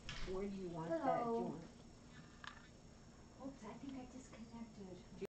 Where do you want that? Do you Hello. want